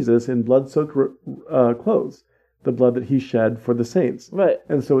it's Jesus in blood-soaked clothes, the blood that he shed for the saints. Right.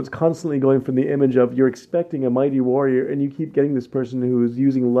 And so it's constantly going from the image of you're expecting a mighty warrior, and you keep getting this person who is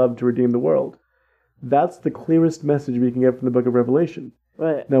using love to redeem the world. That's the clearest message we can get from the book of Revelation.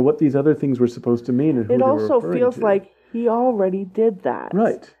 Right. Now, what these other things were supposed to mean and who it they were also referring feels to. like he already did that.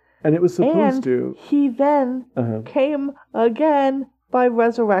 Right. And it was supposed and to. He then came again by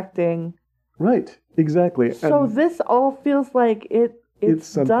resurrecting. Right. Exactly. So and this all feels like it's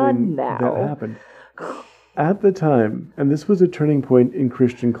something done now. that happened. At the time, and this was a turning point in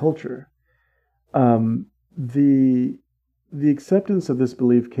Christian culture, the acceptance of this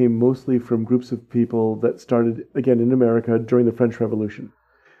belief came mostly from groups of people that started, again, in America during the French Revolution.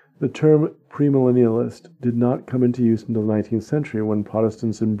 The term premillennialist did not come into use until the 19th century, when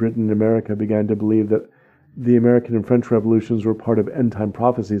Protestants in Britain and America began to believe that the American and French revolutions were part of end-time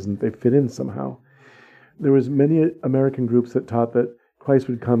prophecies and they fit in somehow. There was many American groups that taught that Christ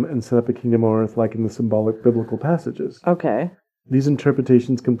would come and set up a kingdom on earth like in the symbolic biblical passages. Okay. These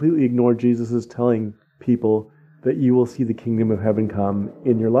interpretations completely ignore Jesus' telling people that you will see the kingdom of heaven come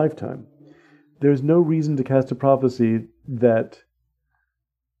in your lifetime. There's no reason to cast a prophecy that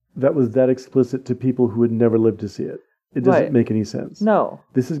was that explicit to people who would never live to see it. It doesn't make any sense. No.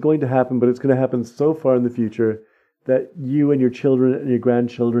 This is going to happen, but it's going to happen so far in the future that you and your children and your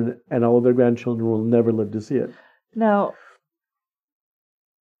grandchildren and all of their grandchildren will never live to see it. Now,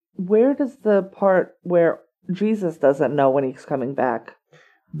 where does the part where Jesus doesn't know when he's coming back?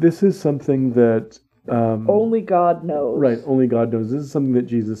 This is something that only God knows. Right, only God knows. This is something that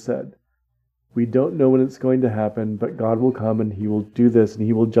Jesus said. We don't know when it's going to happen, but God will come and he will do this and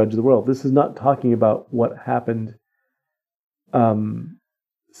he will judge the world. This is not talking about what happened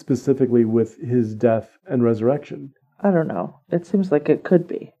specifically with his death and resurrection. I don't know. It seems like it could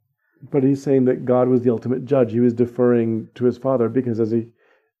be. But he's saying that God was the ultimate judge. He was deferring to his Father because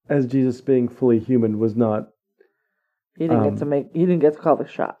as Jesus being fully human was not... He didn't get to call the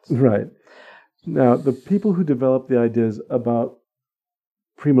shots. Right. Now, the people who developed the ideas about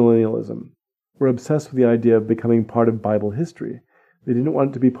premillennialism were obsessed with the idea of becoming part of Bible history. They didn't want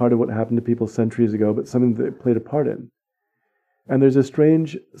it to be part of what happened to people centuries ago, but something that they played a part in. And there's a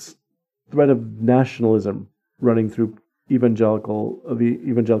strange thread of nationalism running through the evangelical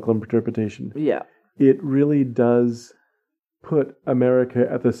interpretation. Yeah. It really does put America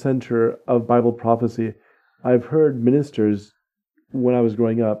at the center of Bible prophecy. I've heard ministers, when I was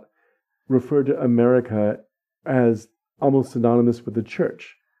growing up, refer to America as almost synonymous with the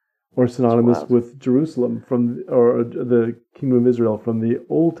church, or synonymous with Jerusalem or the Kingdom of Israel from the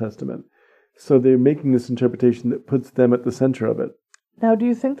Old Testament. So they're making this interpretation that puts them at the center of it. Now, do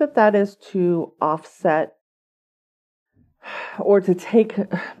you think that is to offset or to take,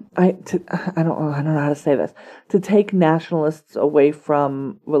 I don't know how to say this, to take nationalists away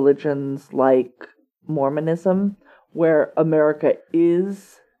from religions like Mormonism, where America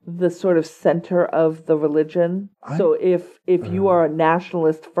is the sort of center of the religion? So if you are a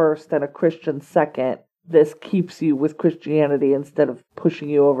nationalist first and a Christian second, this keeps you with Christianity instead of pushing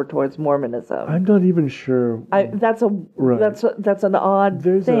you over towards Mormonism. I'm not even sure. That's an odd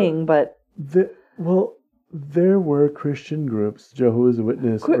thing, but there were Christian groups, Jehovah's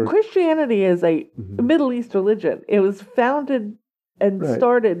Witness. Christianity is a Middle East religion. It was founded and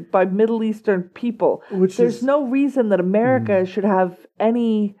started by Middle Eastern people. There's no reason that America should have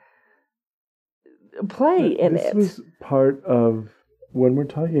any play in it. This was part of, when we're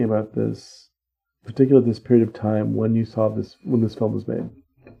talking about this, particularly this period of time when you saw this, when this film was made.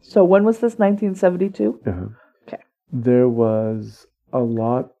 So when was this, 1972? Okay. There was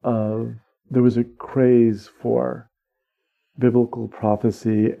a craze for biblical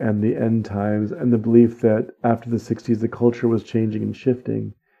prophecy and the end times, and the belief that after the 60s the culture was changing and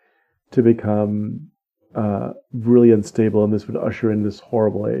shifting to become really unstable, and this would usher in this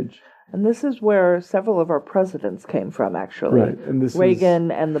horrible age. And this is where several of our presidents came from, actually. Right. And Reagan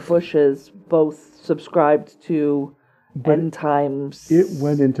and the Bushes both subscribed to end times. It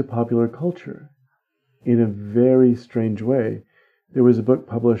went into popular culture in a very strange way. There was a book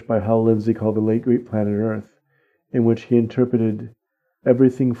published by Hal Lindsey called The Late Great Planet Earth, in which he interpreted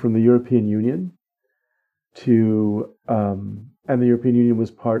everything from the European Union to, and the European Union was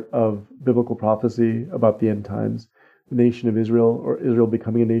part of biblical prophecy about the end times. The nation of Israel, or Israel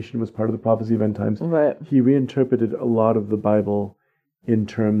becoming a nation, was part of the prophecy of end times. Right. He reinterpreted a lot of the Bible in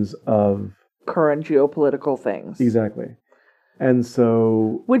terms of current geopolitical things. Exactly. And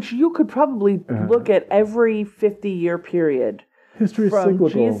so Which you could probably look at every 50-year period history is from cyclical.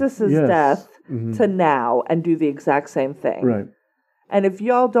 Jesus' Yes. death Mhm. to now and do the exact same thing. Right. And if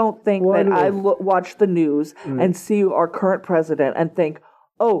y'all don't think Well, I that don't know watch the news and see our current president and think,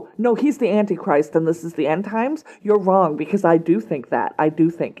 oh, no, he's the Antichrist and this is the end times, you're wrong, because I do think that. I do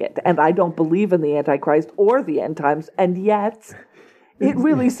think it. And I don't believe in the Antichrist or the end times, and yet it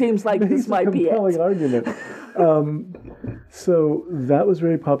really seems like this might be compelling it. argument. So that was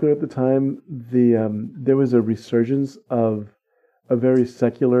very popular at the time. There was a resurgence of a very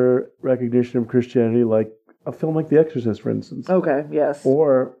secular recognition of Christianity, like a film like The Exorcist, for instance. Okay, yes.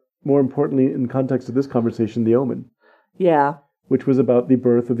 Or, more importantly, in context of this conversation, The Omen, Yeah. which was about the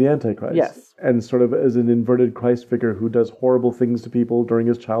birth of the Antichrist. Yes. And sort of as an inverted Christ figure who does horrible things to people during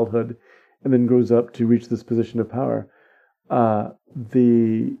his childhood and then grows up to reach this position of power.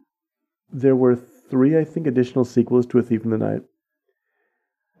 There were 3, I think, additional sequels to A Thief in the Night.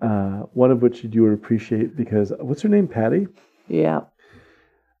 One of which you would appreciate because, what's her name, Patty? Yeah.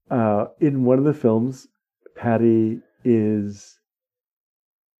 In one of the films, Patty is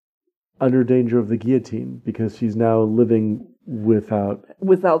under danger of the guillotine because she's now living without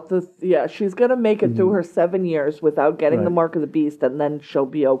she's gonna make it through her 7 years without getting the mark of the beast, and then she'll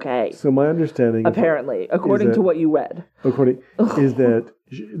be okay. So my understanding, apparently, according to what you read, is that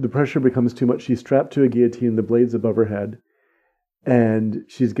the pressure becomes too much. She's strapped to a guillotine, the blade's above her head, and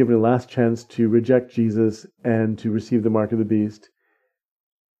she's given a last chance to reject Jesus and to receive the mark of the beast.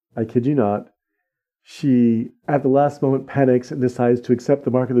 I kid you not. She, at the last moment, panics and decides to accept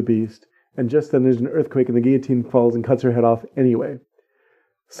the mark of the beast, and just then there's an earthquake and the guillotine falls and cuts her head off anyway.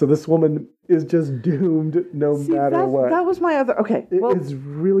 So this woman is just doomed no matter what. That was my other... Okay, well... It's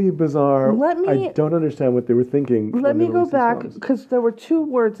really bizarre. I don't understand what they were thinking. Let me go back, because there were 2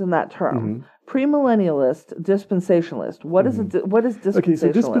 words in that term. Premillennialist, dispensationalist. What is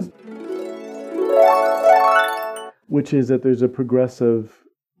dispensationalist? Which is that there's a progressive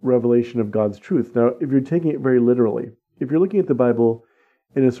revelation of God's truth. Now, if you're taking it very literally, if you're looking at the Bible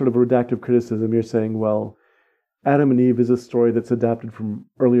in a sort of redactive criticism, you're saying, well, Adam and Eve is a story that's adapted from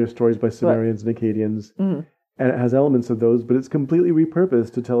earlier stories by Sumerians and Akkadians, and it has elements of those, but it's completely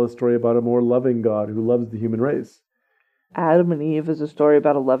repurposed to tell a story about a more loving God who loves the human race. Adam and Eve is a story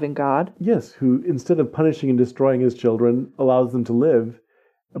about a loving God? Yes, who, instead of punishing and destroying his children, allows them to live,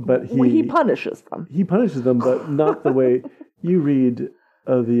 but he punishes them. He punishes them, but not the way you read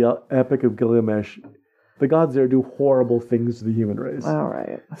the Epic of Gilgamesh. The gods there do horrible things to the human race. All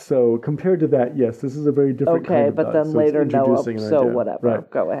right. So compared to that, yes, this is a very different kind of but God. then later Noah, so idea. whatever. Right.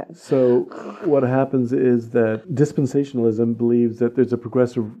 Go ahead. So what happens is that dispensationalism believes that there's a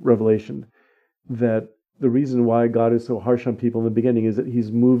progressive revelation, that the reason why God is so harsh on people in the beginning is that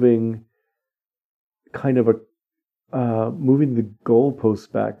he's moving moving the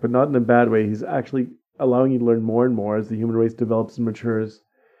goalposts back, but not in a bad way. He's actually allowing you to learn more and more as the human race develops and matures,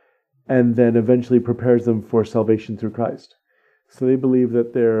 and then eventually prepares them for salvation through Christ. So they believe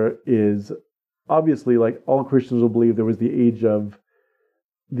that there is, obviously, like all Christians will believe, there was the age of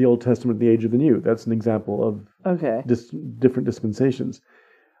the Old Testament, the age of the New. That's an example of different dispensations.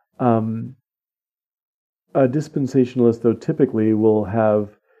 A dispensationalist, though, typically will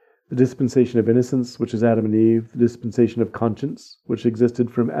have the dispensation of innocence, which is Adam and Eve, the dispensation of conscience, which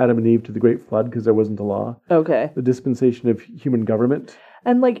existed from Adam and Eve to the Great Flood because there wasn't a law. Okay. The dispensation of human government.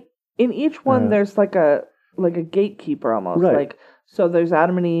 And like in each one, there's like a gatekeeper almost. Right. Like, so there's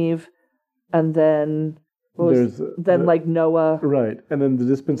Adam and Eve, and then like Noah. Right. And then the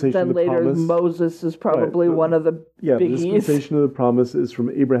dispensation of the later promise. Moses is probably one of the biggies. The dispensation of the promise is from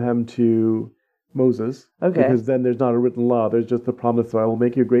Abraham to Moses. Okay. Because then there's not a written law. There's just the promise that I will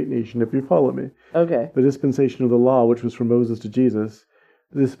make you a great nation if you follow me. Okay. The dispensation of the law, which was from Moses to Jesus.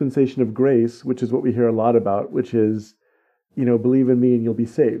 The dispensation of grace, which is what we hear a lot about, which is, believe in me and you'll be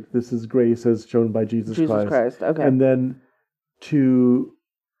saved. This is grace as shown by Jesus Christ. Okay. And then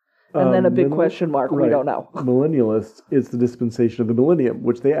a big question mark. Right. We don't know. Millennialists is the dispensation of the millennium,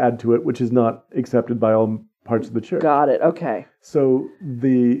 which they add to it, which is not accepted by all parts of the church. Got it. Okay. So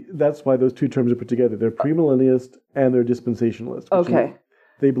that's why those 2 terms are put together. They're premillennialist and they're dispensationalist. Okay.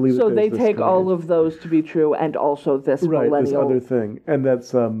 They believe so they take all of those to be true, and also this millennial. This other thing, and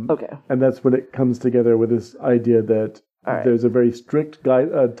that's okay. And that's when it comes together with this idea that there's a very strict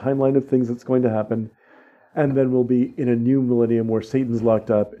timeline of things that's going to happen, and then we'll be in a new millennium where Satan's locked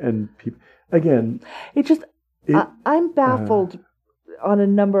up, and people again. I'm baffled on a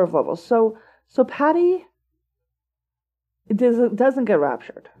number of levels. So Patty doesn't get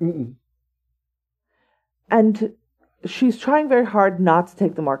raptured, Mm-mm. and she's trying very hard not to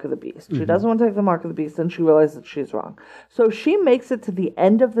take the mark of the beast. She doesn't want to take the mark of the beast, and she realizes that she's wrong. So she makes it to the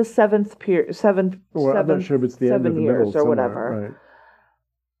end of the seventh period, I'm not sure if it's the end of the middle or whatever.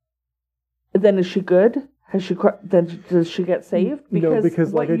 Right. Then is she good? Then does she get saved?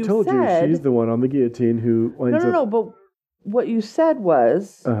 Because like I told you, she's the one on the guillotine who winds up... No, but what you said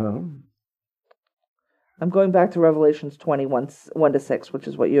was... I'm going back to Revelations 21, 1-6, which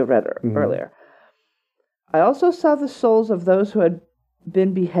is what you read earlier. I also saw the souls of those who had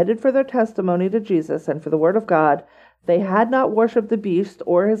been beheaded for their testimony to Jesus and for the word of God. They had not worshipped the beast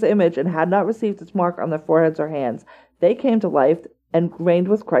or his image and had not received its mark on their foreheads or hands. They came to life and reigned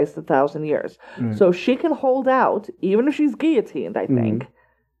with Christ 1,000 years. So if she can hold out, even if she's guillotined, I think,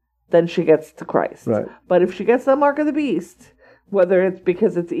 then she gets to Christ. Right. But if she gets the mark of the beast, whether it's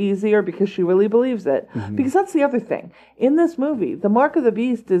because it's easy or because she really believes it, because that's the other thing. In this movie, the mark of the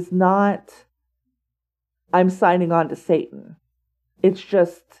beast is not, I'm signing on to Satan. It's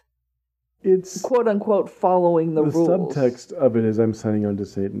just, it's quote unquote following the rules. The subtext of it is, I'm signing on to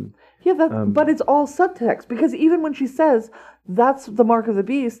Satan. Yeah, but it's all subtext, because even when she says that's the mark of the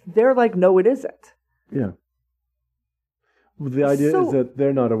beast, they're like, no, it isn't. Yeah. The idea is that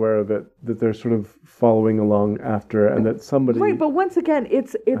they're not aware of it, that they're sort of following along after, and that somebody... Right, but once again,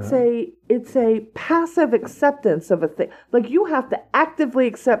 it's a passive acceptance of a thing. Like, you have to actively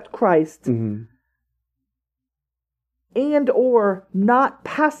accept Christ and or not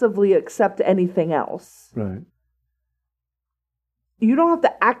passively accept anything else. Right. You don't have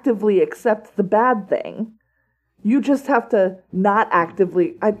to actively accept the bad thing. You just have to not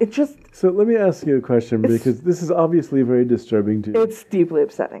actively... So let me ask you a question, because this is obviously very disturbing to you. It's deeply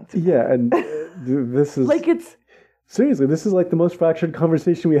upsetting to me. Yeah, and this is... Like, it's... Seriously, this is like the most fractured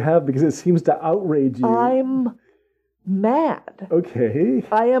conversation we have, because it seems to outrage you. I'm mad. Okay.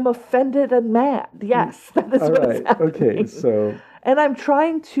 I am offended and mad. Yes, that is what is happening. Okay, so... And I'm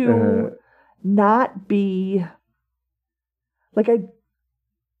trying to not be... Like,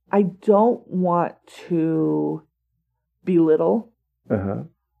 I don't want to belittle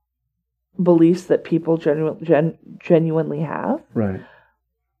beliefs that people genuinely have. Right.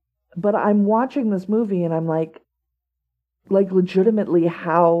 But I'm watching this movie and I'm like legitimately,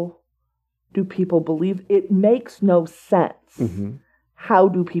 how do people believe? It makes no sense. How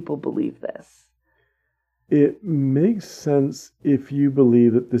do people believe this? It makes sense if you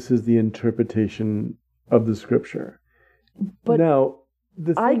believe that this is the interpretation of the scripture. But now,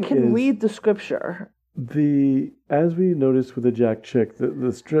 the thing I can is, read the scripture. As we noticed with the Jack Chick,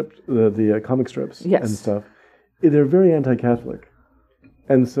 the comic strips and stuff, they're very anti-Catholic,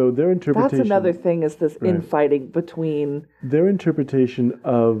 and so their interpretation. That's another thing, is this infighting between their interpretation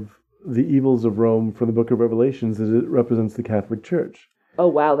of the evils of Rome from the Book of Revelations, is it represents the Catholic Church. Oh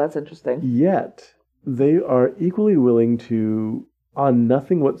wow, that's interesting. Yet they are equally willing to, on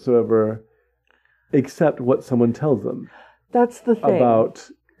nothing whatsoever, accept what someone tells them. That's the thing. About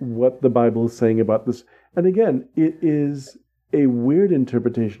what the Bible is saying about this. And again, it is a weird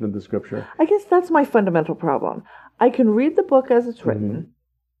interpretation of the scripture. I guess that's my fundamental problem. I can read the book as it's written.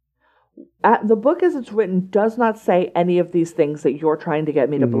 The book as it's written does not say any of these things that you're trying to get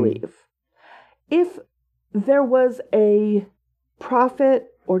me to believe. If there was a prophet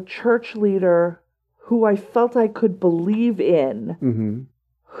or church leader who I felt I could believe in,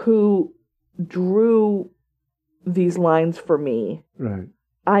 who drew these lines for me, right,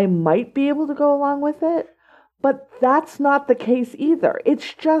 I might be able to go along with it, but that's not the case either.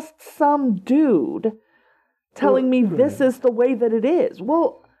 It's just some dude telling me this is the way that it is.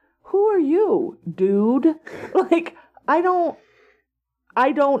 Well, who are you, dude? Like, I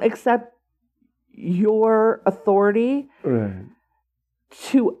don't accept your authority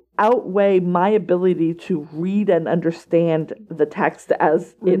to outweigh my ability to read and understand the text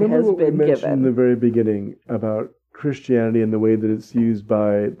as it has been given. Remember what we mentioned in the very beginning about Christianity and the way that it's used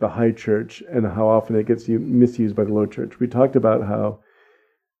by the high church and how often it gets misused by the low church. We talked about how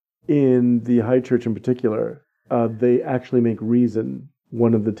in the high church in particular, they actually make reason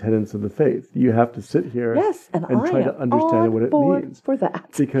one of the tenets of the faith. You have to sit here and try to understand what it means. For that.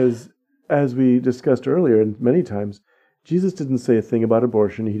 Because as we discussed earlier, and many times, Jesus didn't say a thing about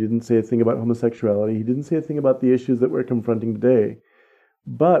abortion. He didn't say a thing about homosexuality. He didn't say a thing about the issues that we're confronting today.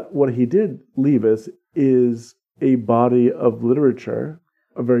 But what he did leave us is a body of literature,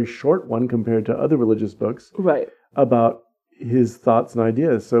 a very short one compared to other religious books, about his thoughts and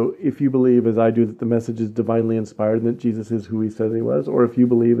ideas. So if you believe, as I do, that the message is divinely inspired and that Jesus is who he says he was, or if you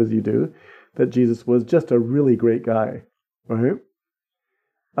believe, as you do, that Jesus was just a really great guy, right?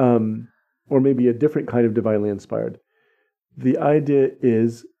 Or maybe a different kind of divinely inspired. The idea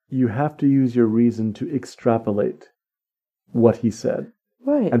is you have to use your reason to extrapolate what he said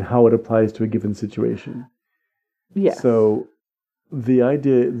Right. and how it applies to a given situation. Yes. So the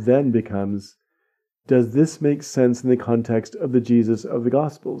idea then becomes, does this make sense in the context of the Jesus of the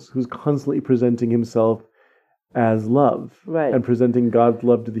Gospels, who's constantly presenting himself as love Right. and presenting God's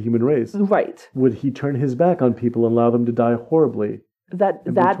love to the human race? Right. Would he turn his back on people and allow them to die horribly? That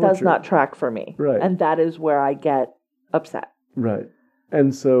and be does tortured? not track for me. Right. And that is where I get upset. Right.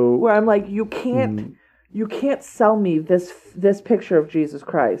 And so Where I'm like, you can't sell me this picture of Jesus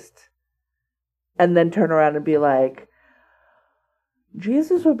Christ and then turn around and be like,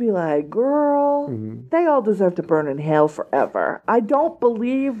 Jesus would be like, girl, they all deserve to burn in hell forever. I don't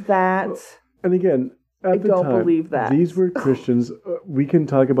believe that. And again, at the don't time, believe that. These were Christians. We can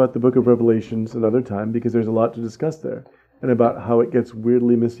talk about the book of Revelations another time because there's a lot to discuss there and about how it gets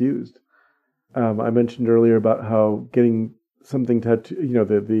weirdly misused. I mentioned earlier about how getting something tattooed,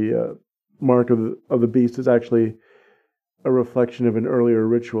 the mark of the beast is actually a reflection of an earlier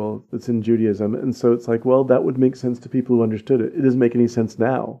ritual that's in Judaism. And so it's like, well, that would make sense to people who understood it. It doesn't make any sense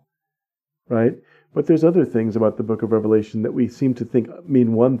now, right? But there's other things about the book of Revelation that we seem to think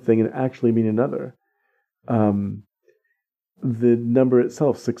mean one thing and actually mean another. The number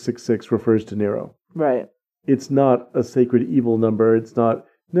itself, 666, refers to Nero. Right. It's not a sacred evil number. It's not,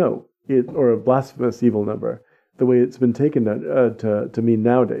 or a blasphemous evil number, the way it's been taken to mean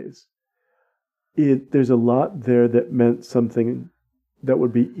nowadays. There's a lot there that meant something that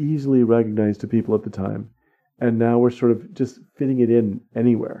would be easily recognized to people at the time. And now we're sort of just fitting it in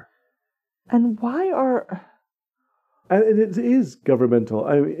anywhere. And why are... And it is governmental.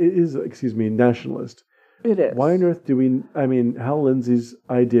 Nationalist. It is. Why on earth Hal Lindsey's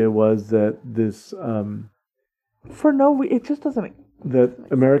idea was that this... it just doesn't make... That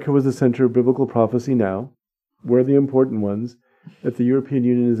America was the center of biblical prophecy now. We're the important ones. That the European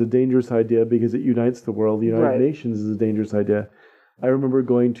Union is a dangerous idea because it unites the world. The United Nations is a dangerous idea. I remember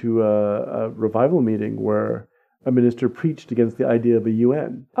going to a revival meeting where a minister preached against the idea of a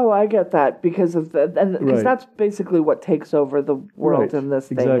UN. Oh, I get that because that's basically what takes over the world in this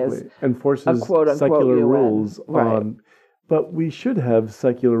thing is and forces a quote-unquote secular UN. rules on. But we should have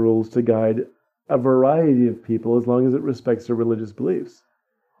secular rules to guide a variety of people as long as it respects their religious beliefs.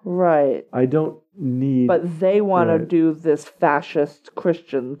 Right. I don't need... But they want to do this fascist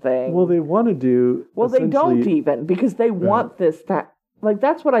Christian thing. Well, they want to do... Well, they don't even, because they want this...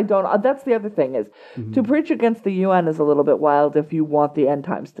 that's what I don't... That's the other thing is, to preach against the UN is a little bit wild if you want the end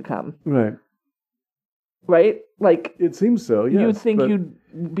times to come. Right. Right? Like... It seems so, yes. You'd think you'd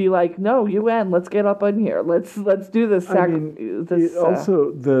be like, no, UN, let's get up in here. Let's do this.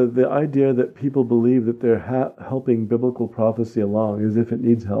 Also, the idea that people believe that they're helping biblical prophecy along as if it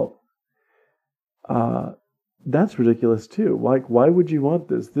needs help. That's ridiculous too. Like, why would you want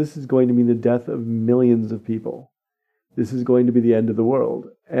this? This is going to mean the death of millions of people. This is going to be the end of the world.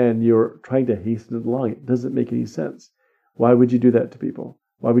 And you're trying to hasten it along. It doesn't make any sense. Why would you do that to people?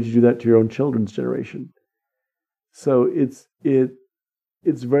 Why would you do that to your own children's generation? So it's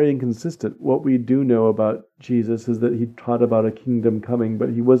very inconsistent. What we do know about Jesus is that he taught about a kingdom coming,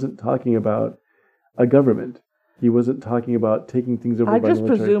 but he wasn't talking about a government. He wasn't talking about taking things over by military force.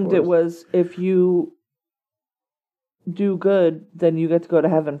 I just presumed it was if you do good, then you get to go to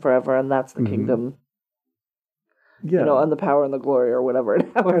heaven forever, and that's the kingdom. Yeah. And the power and the glory or whatever.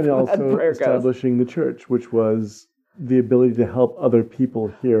 And also establishing the church, which was the ability to help other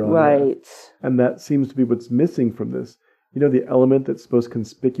people here on earth. And that seems to be what's missing from this. The element that's most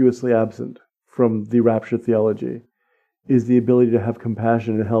conspicuously absent from the rapture theology is the ability to have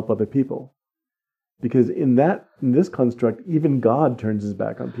compassion and help other people. Because in this construct, even God turns his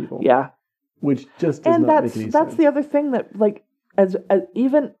back on people. Yeah. Which just does not make any sense. That's the other thing that, like, as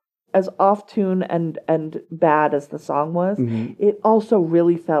even as off-tune and bad as the song was, it also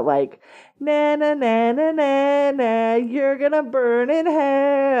really felt like, na na na na na na, you're gonna burn in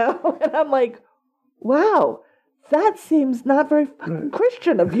hell. And I'm like, wow. That seems not very fucking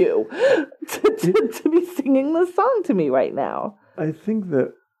Christian of you to be singing this song to me right now. I think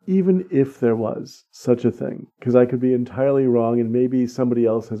that even if there was such a thing, because I could be entirely wrong and maybe somebody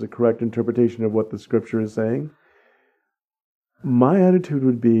else has a correct interpretation of what the scripture is saying, my attitude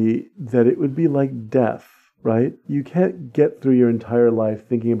would be that it would be like death, right? You can't get through your entire life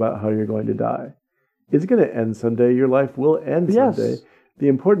thinking about how you're going to die. It's going to end someday. Your life will end someday. The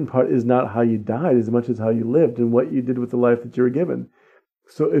important part is not how you died as much as how you lived and what you did with the life that you were given.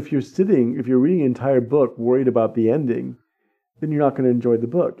 So if you're reading an entire book worried about the ending, then you're not going to enjoy the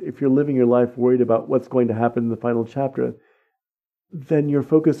book. If you're living your life worried about what's going to happen in the final chapter, then you're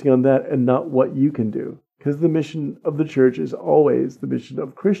focusing on that and not what you can do. Because the mission of the church is always, the mission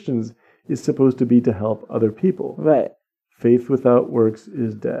of Christians is supposed to be to help other people. Right. Faith without works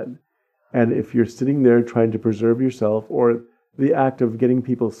is dead. And if you're sitting there trying to preserve yourself, or the act of getting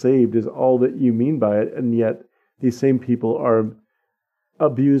people saved is all that you mean by it, and yet these same people are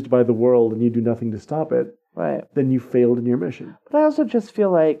abused by the world and you do nothing to stop it, Right. then you failed in your mission. But I also just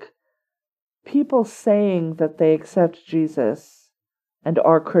feel like people saying that they accept Jesus and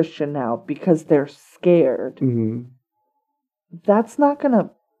are Christian now because they're scared, Mm-hmm. that's not going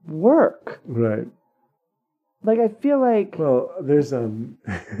to work. Right. Like, I feel like Well, there's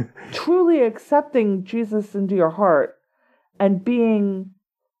truly accepting Jesus into your heart and being,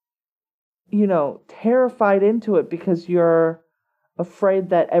 terrified into it because you're afraid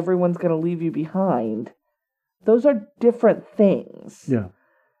that everyone's going to leave you behind. Those are different things. yeah.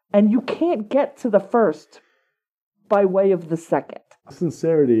 And you can't get to the first by way of the second.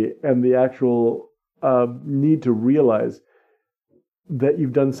 Sincerity and the actual need to realize that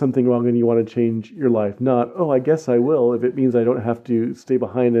you've done something wrong and you want to change your life. Not, oh, I guess I will if it means I don't have to stay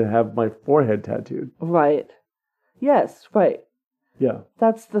behind and have my forehead tattooed. Right. Yes, right. Yeah.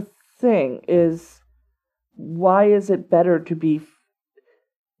 That's the thing, is why is it better to be,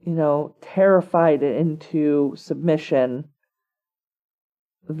 terrified into submission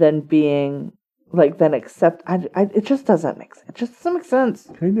than being, than accept. It just doesn't make sense. It just doesn't make sense.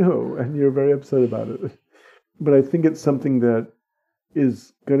 I know, and you're very upset about it. But I think it's something that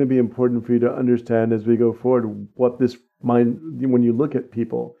is going to be important for you to understand as we go forward, what this when you look at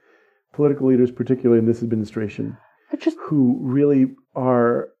people, political leaders, particularly in this administration, who really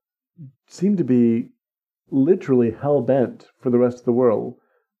seem to be literally hell-bent for the rest of the world.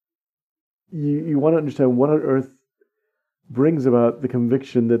 You want to understand what on earth brings about the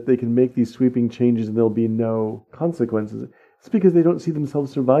conviction that they can make these sweeping changes and there'll be no consequences. It's because they don't see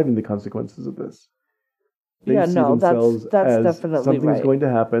themselves surviving the consequences of this. They see themselves that's as definitely something's right. going to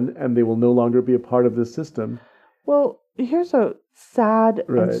happen and they will no longer be a part of this system. Well, here's a sad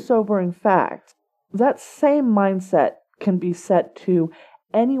and sobering fact. That same mindset can be set to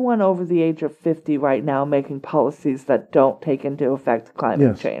anyone over the age of 50 right now making policies that don't take into effect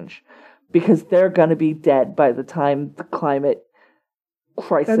climate change. Because they're going to be dead by the time the climate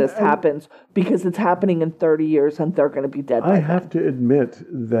crisis happens, because it's happening in 30 years and they're going to be dead by then. I have to admit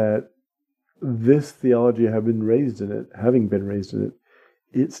that this theology having been raised in it,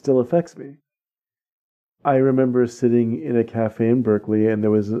 it still affects me. I remember sitting in a cafe in Berkeley, and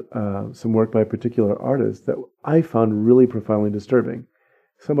there was some work by a particular artist that I found really profoundly disturbing.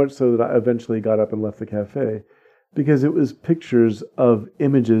 So much so that I eventually got up and left the cafe, because it was pictures of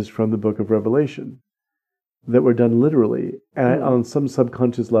images from the book of Revelation that were done literally. And on some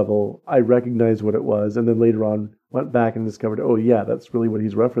subconscious level, I recognized what it was, and then later on went back and discovered, oh yeah, that's really what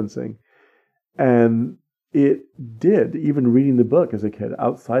he's referencing. And it did, even reading the book as a kid,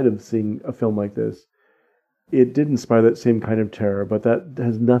 outside of seeing a film like this, it did inspire that same kind of terror, but that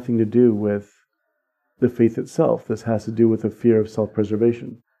has nothing to do with the faith itself. This has to do with a fear of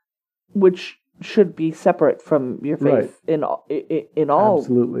self-preservation. Which should be separate from your faith in all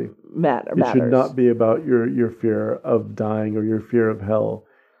Absolutely. matters. It should not be about your fear of dying or your fear of hell.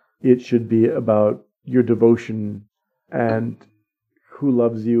 It should be about your devotion and who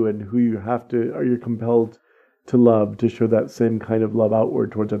loves you and who you're compelled to love, to show that same kind of love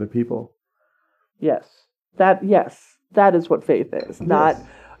outward towards other people. Yes. That is what faith is. Not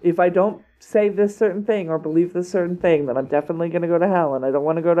if I don't say this certain thing or believe this certain thing, then I'm definitely going to go to hell, and I don't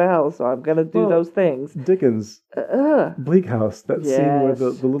want to go to hell, so I'm going to do those things. Dickens, Bleak House, that scene where the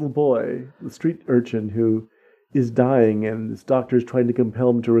little boy, the street urchin who is dying, and his doctor's trying to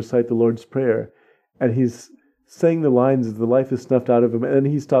compel him to recite the Lord's Prayer, and he's saying the lines as the life is snuffed out of him, and then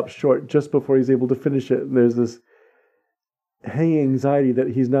he stops short just before he's able to finish it, and there's this hanging anxiety that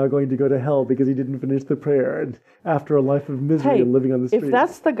he's now going to go to hell because he didn't finish the prayer, and after a life of misery and living on the street. If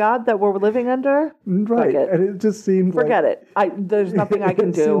that's the God that we're living under, right? And it just seemed forget it. There's nothing I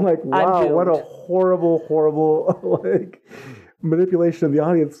can do. It seemed like, wow, what a horrible manipulation of the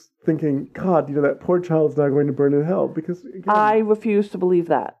audience, thinking, God, that poor child's now going to burn in hell. Because again, I refuse to believe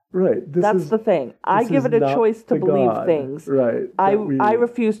that. Right. That's the thing. I give it a choice to believe things. Right. I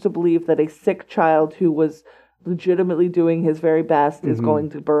refuse to believe that a sick child who was legitimately doing his very best is going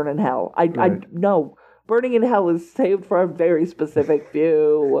to burn in hell. I no. Burning in hell is saved for a very specific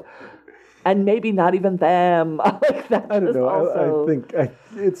few. And maybe not even them. Like that. I don't know. Also... I think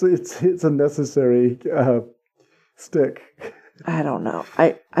it's a necessary stick. I don't know.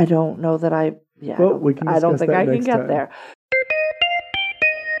 I don't know that I. Yeah. Well, we can. I don't think I can get time. there.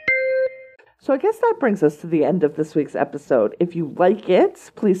 So I guess that brings us to the end of this week's episode. If you like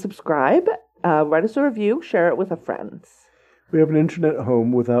it, please subscribe, write us a review, share it with a friend. We have an internet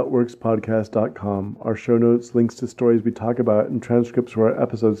home, withoutworkspodcast.com. Our show notes, links to stories we talk about, and transcripts for our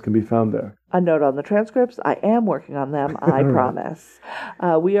episodes can be found there. A note on the transcripts, I am working on them, I promise.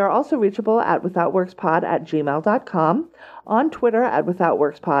 We are also reachable at withoutworkspod@gmail.com, on Twitter at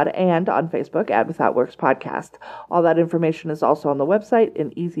withoutworkspod, and on Facebook at withoutworkspodcast. All that information is also on the website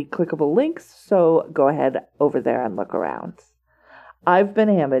in easy clickable links, so go ahead over there and look around. I've been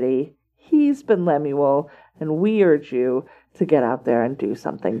Amity, he's been Lemuel, and we urge you to get out there and do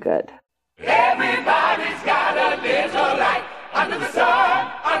something good. Everybody's got a little light under the sun,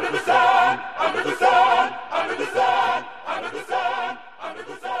 under the sun, under the sun.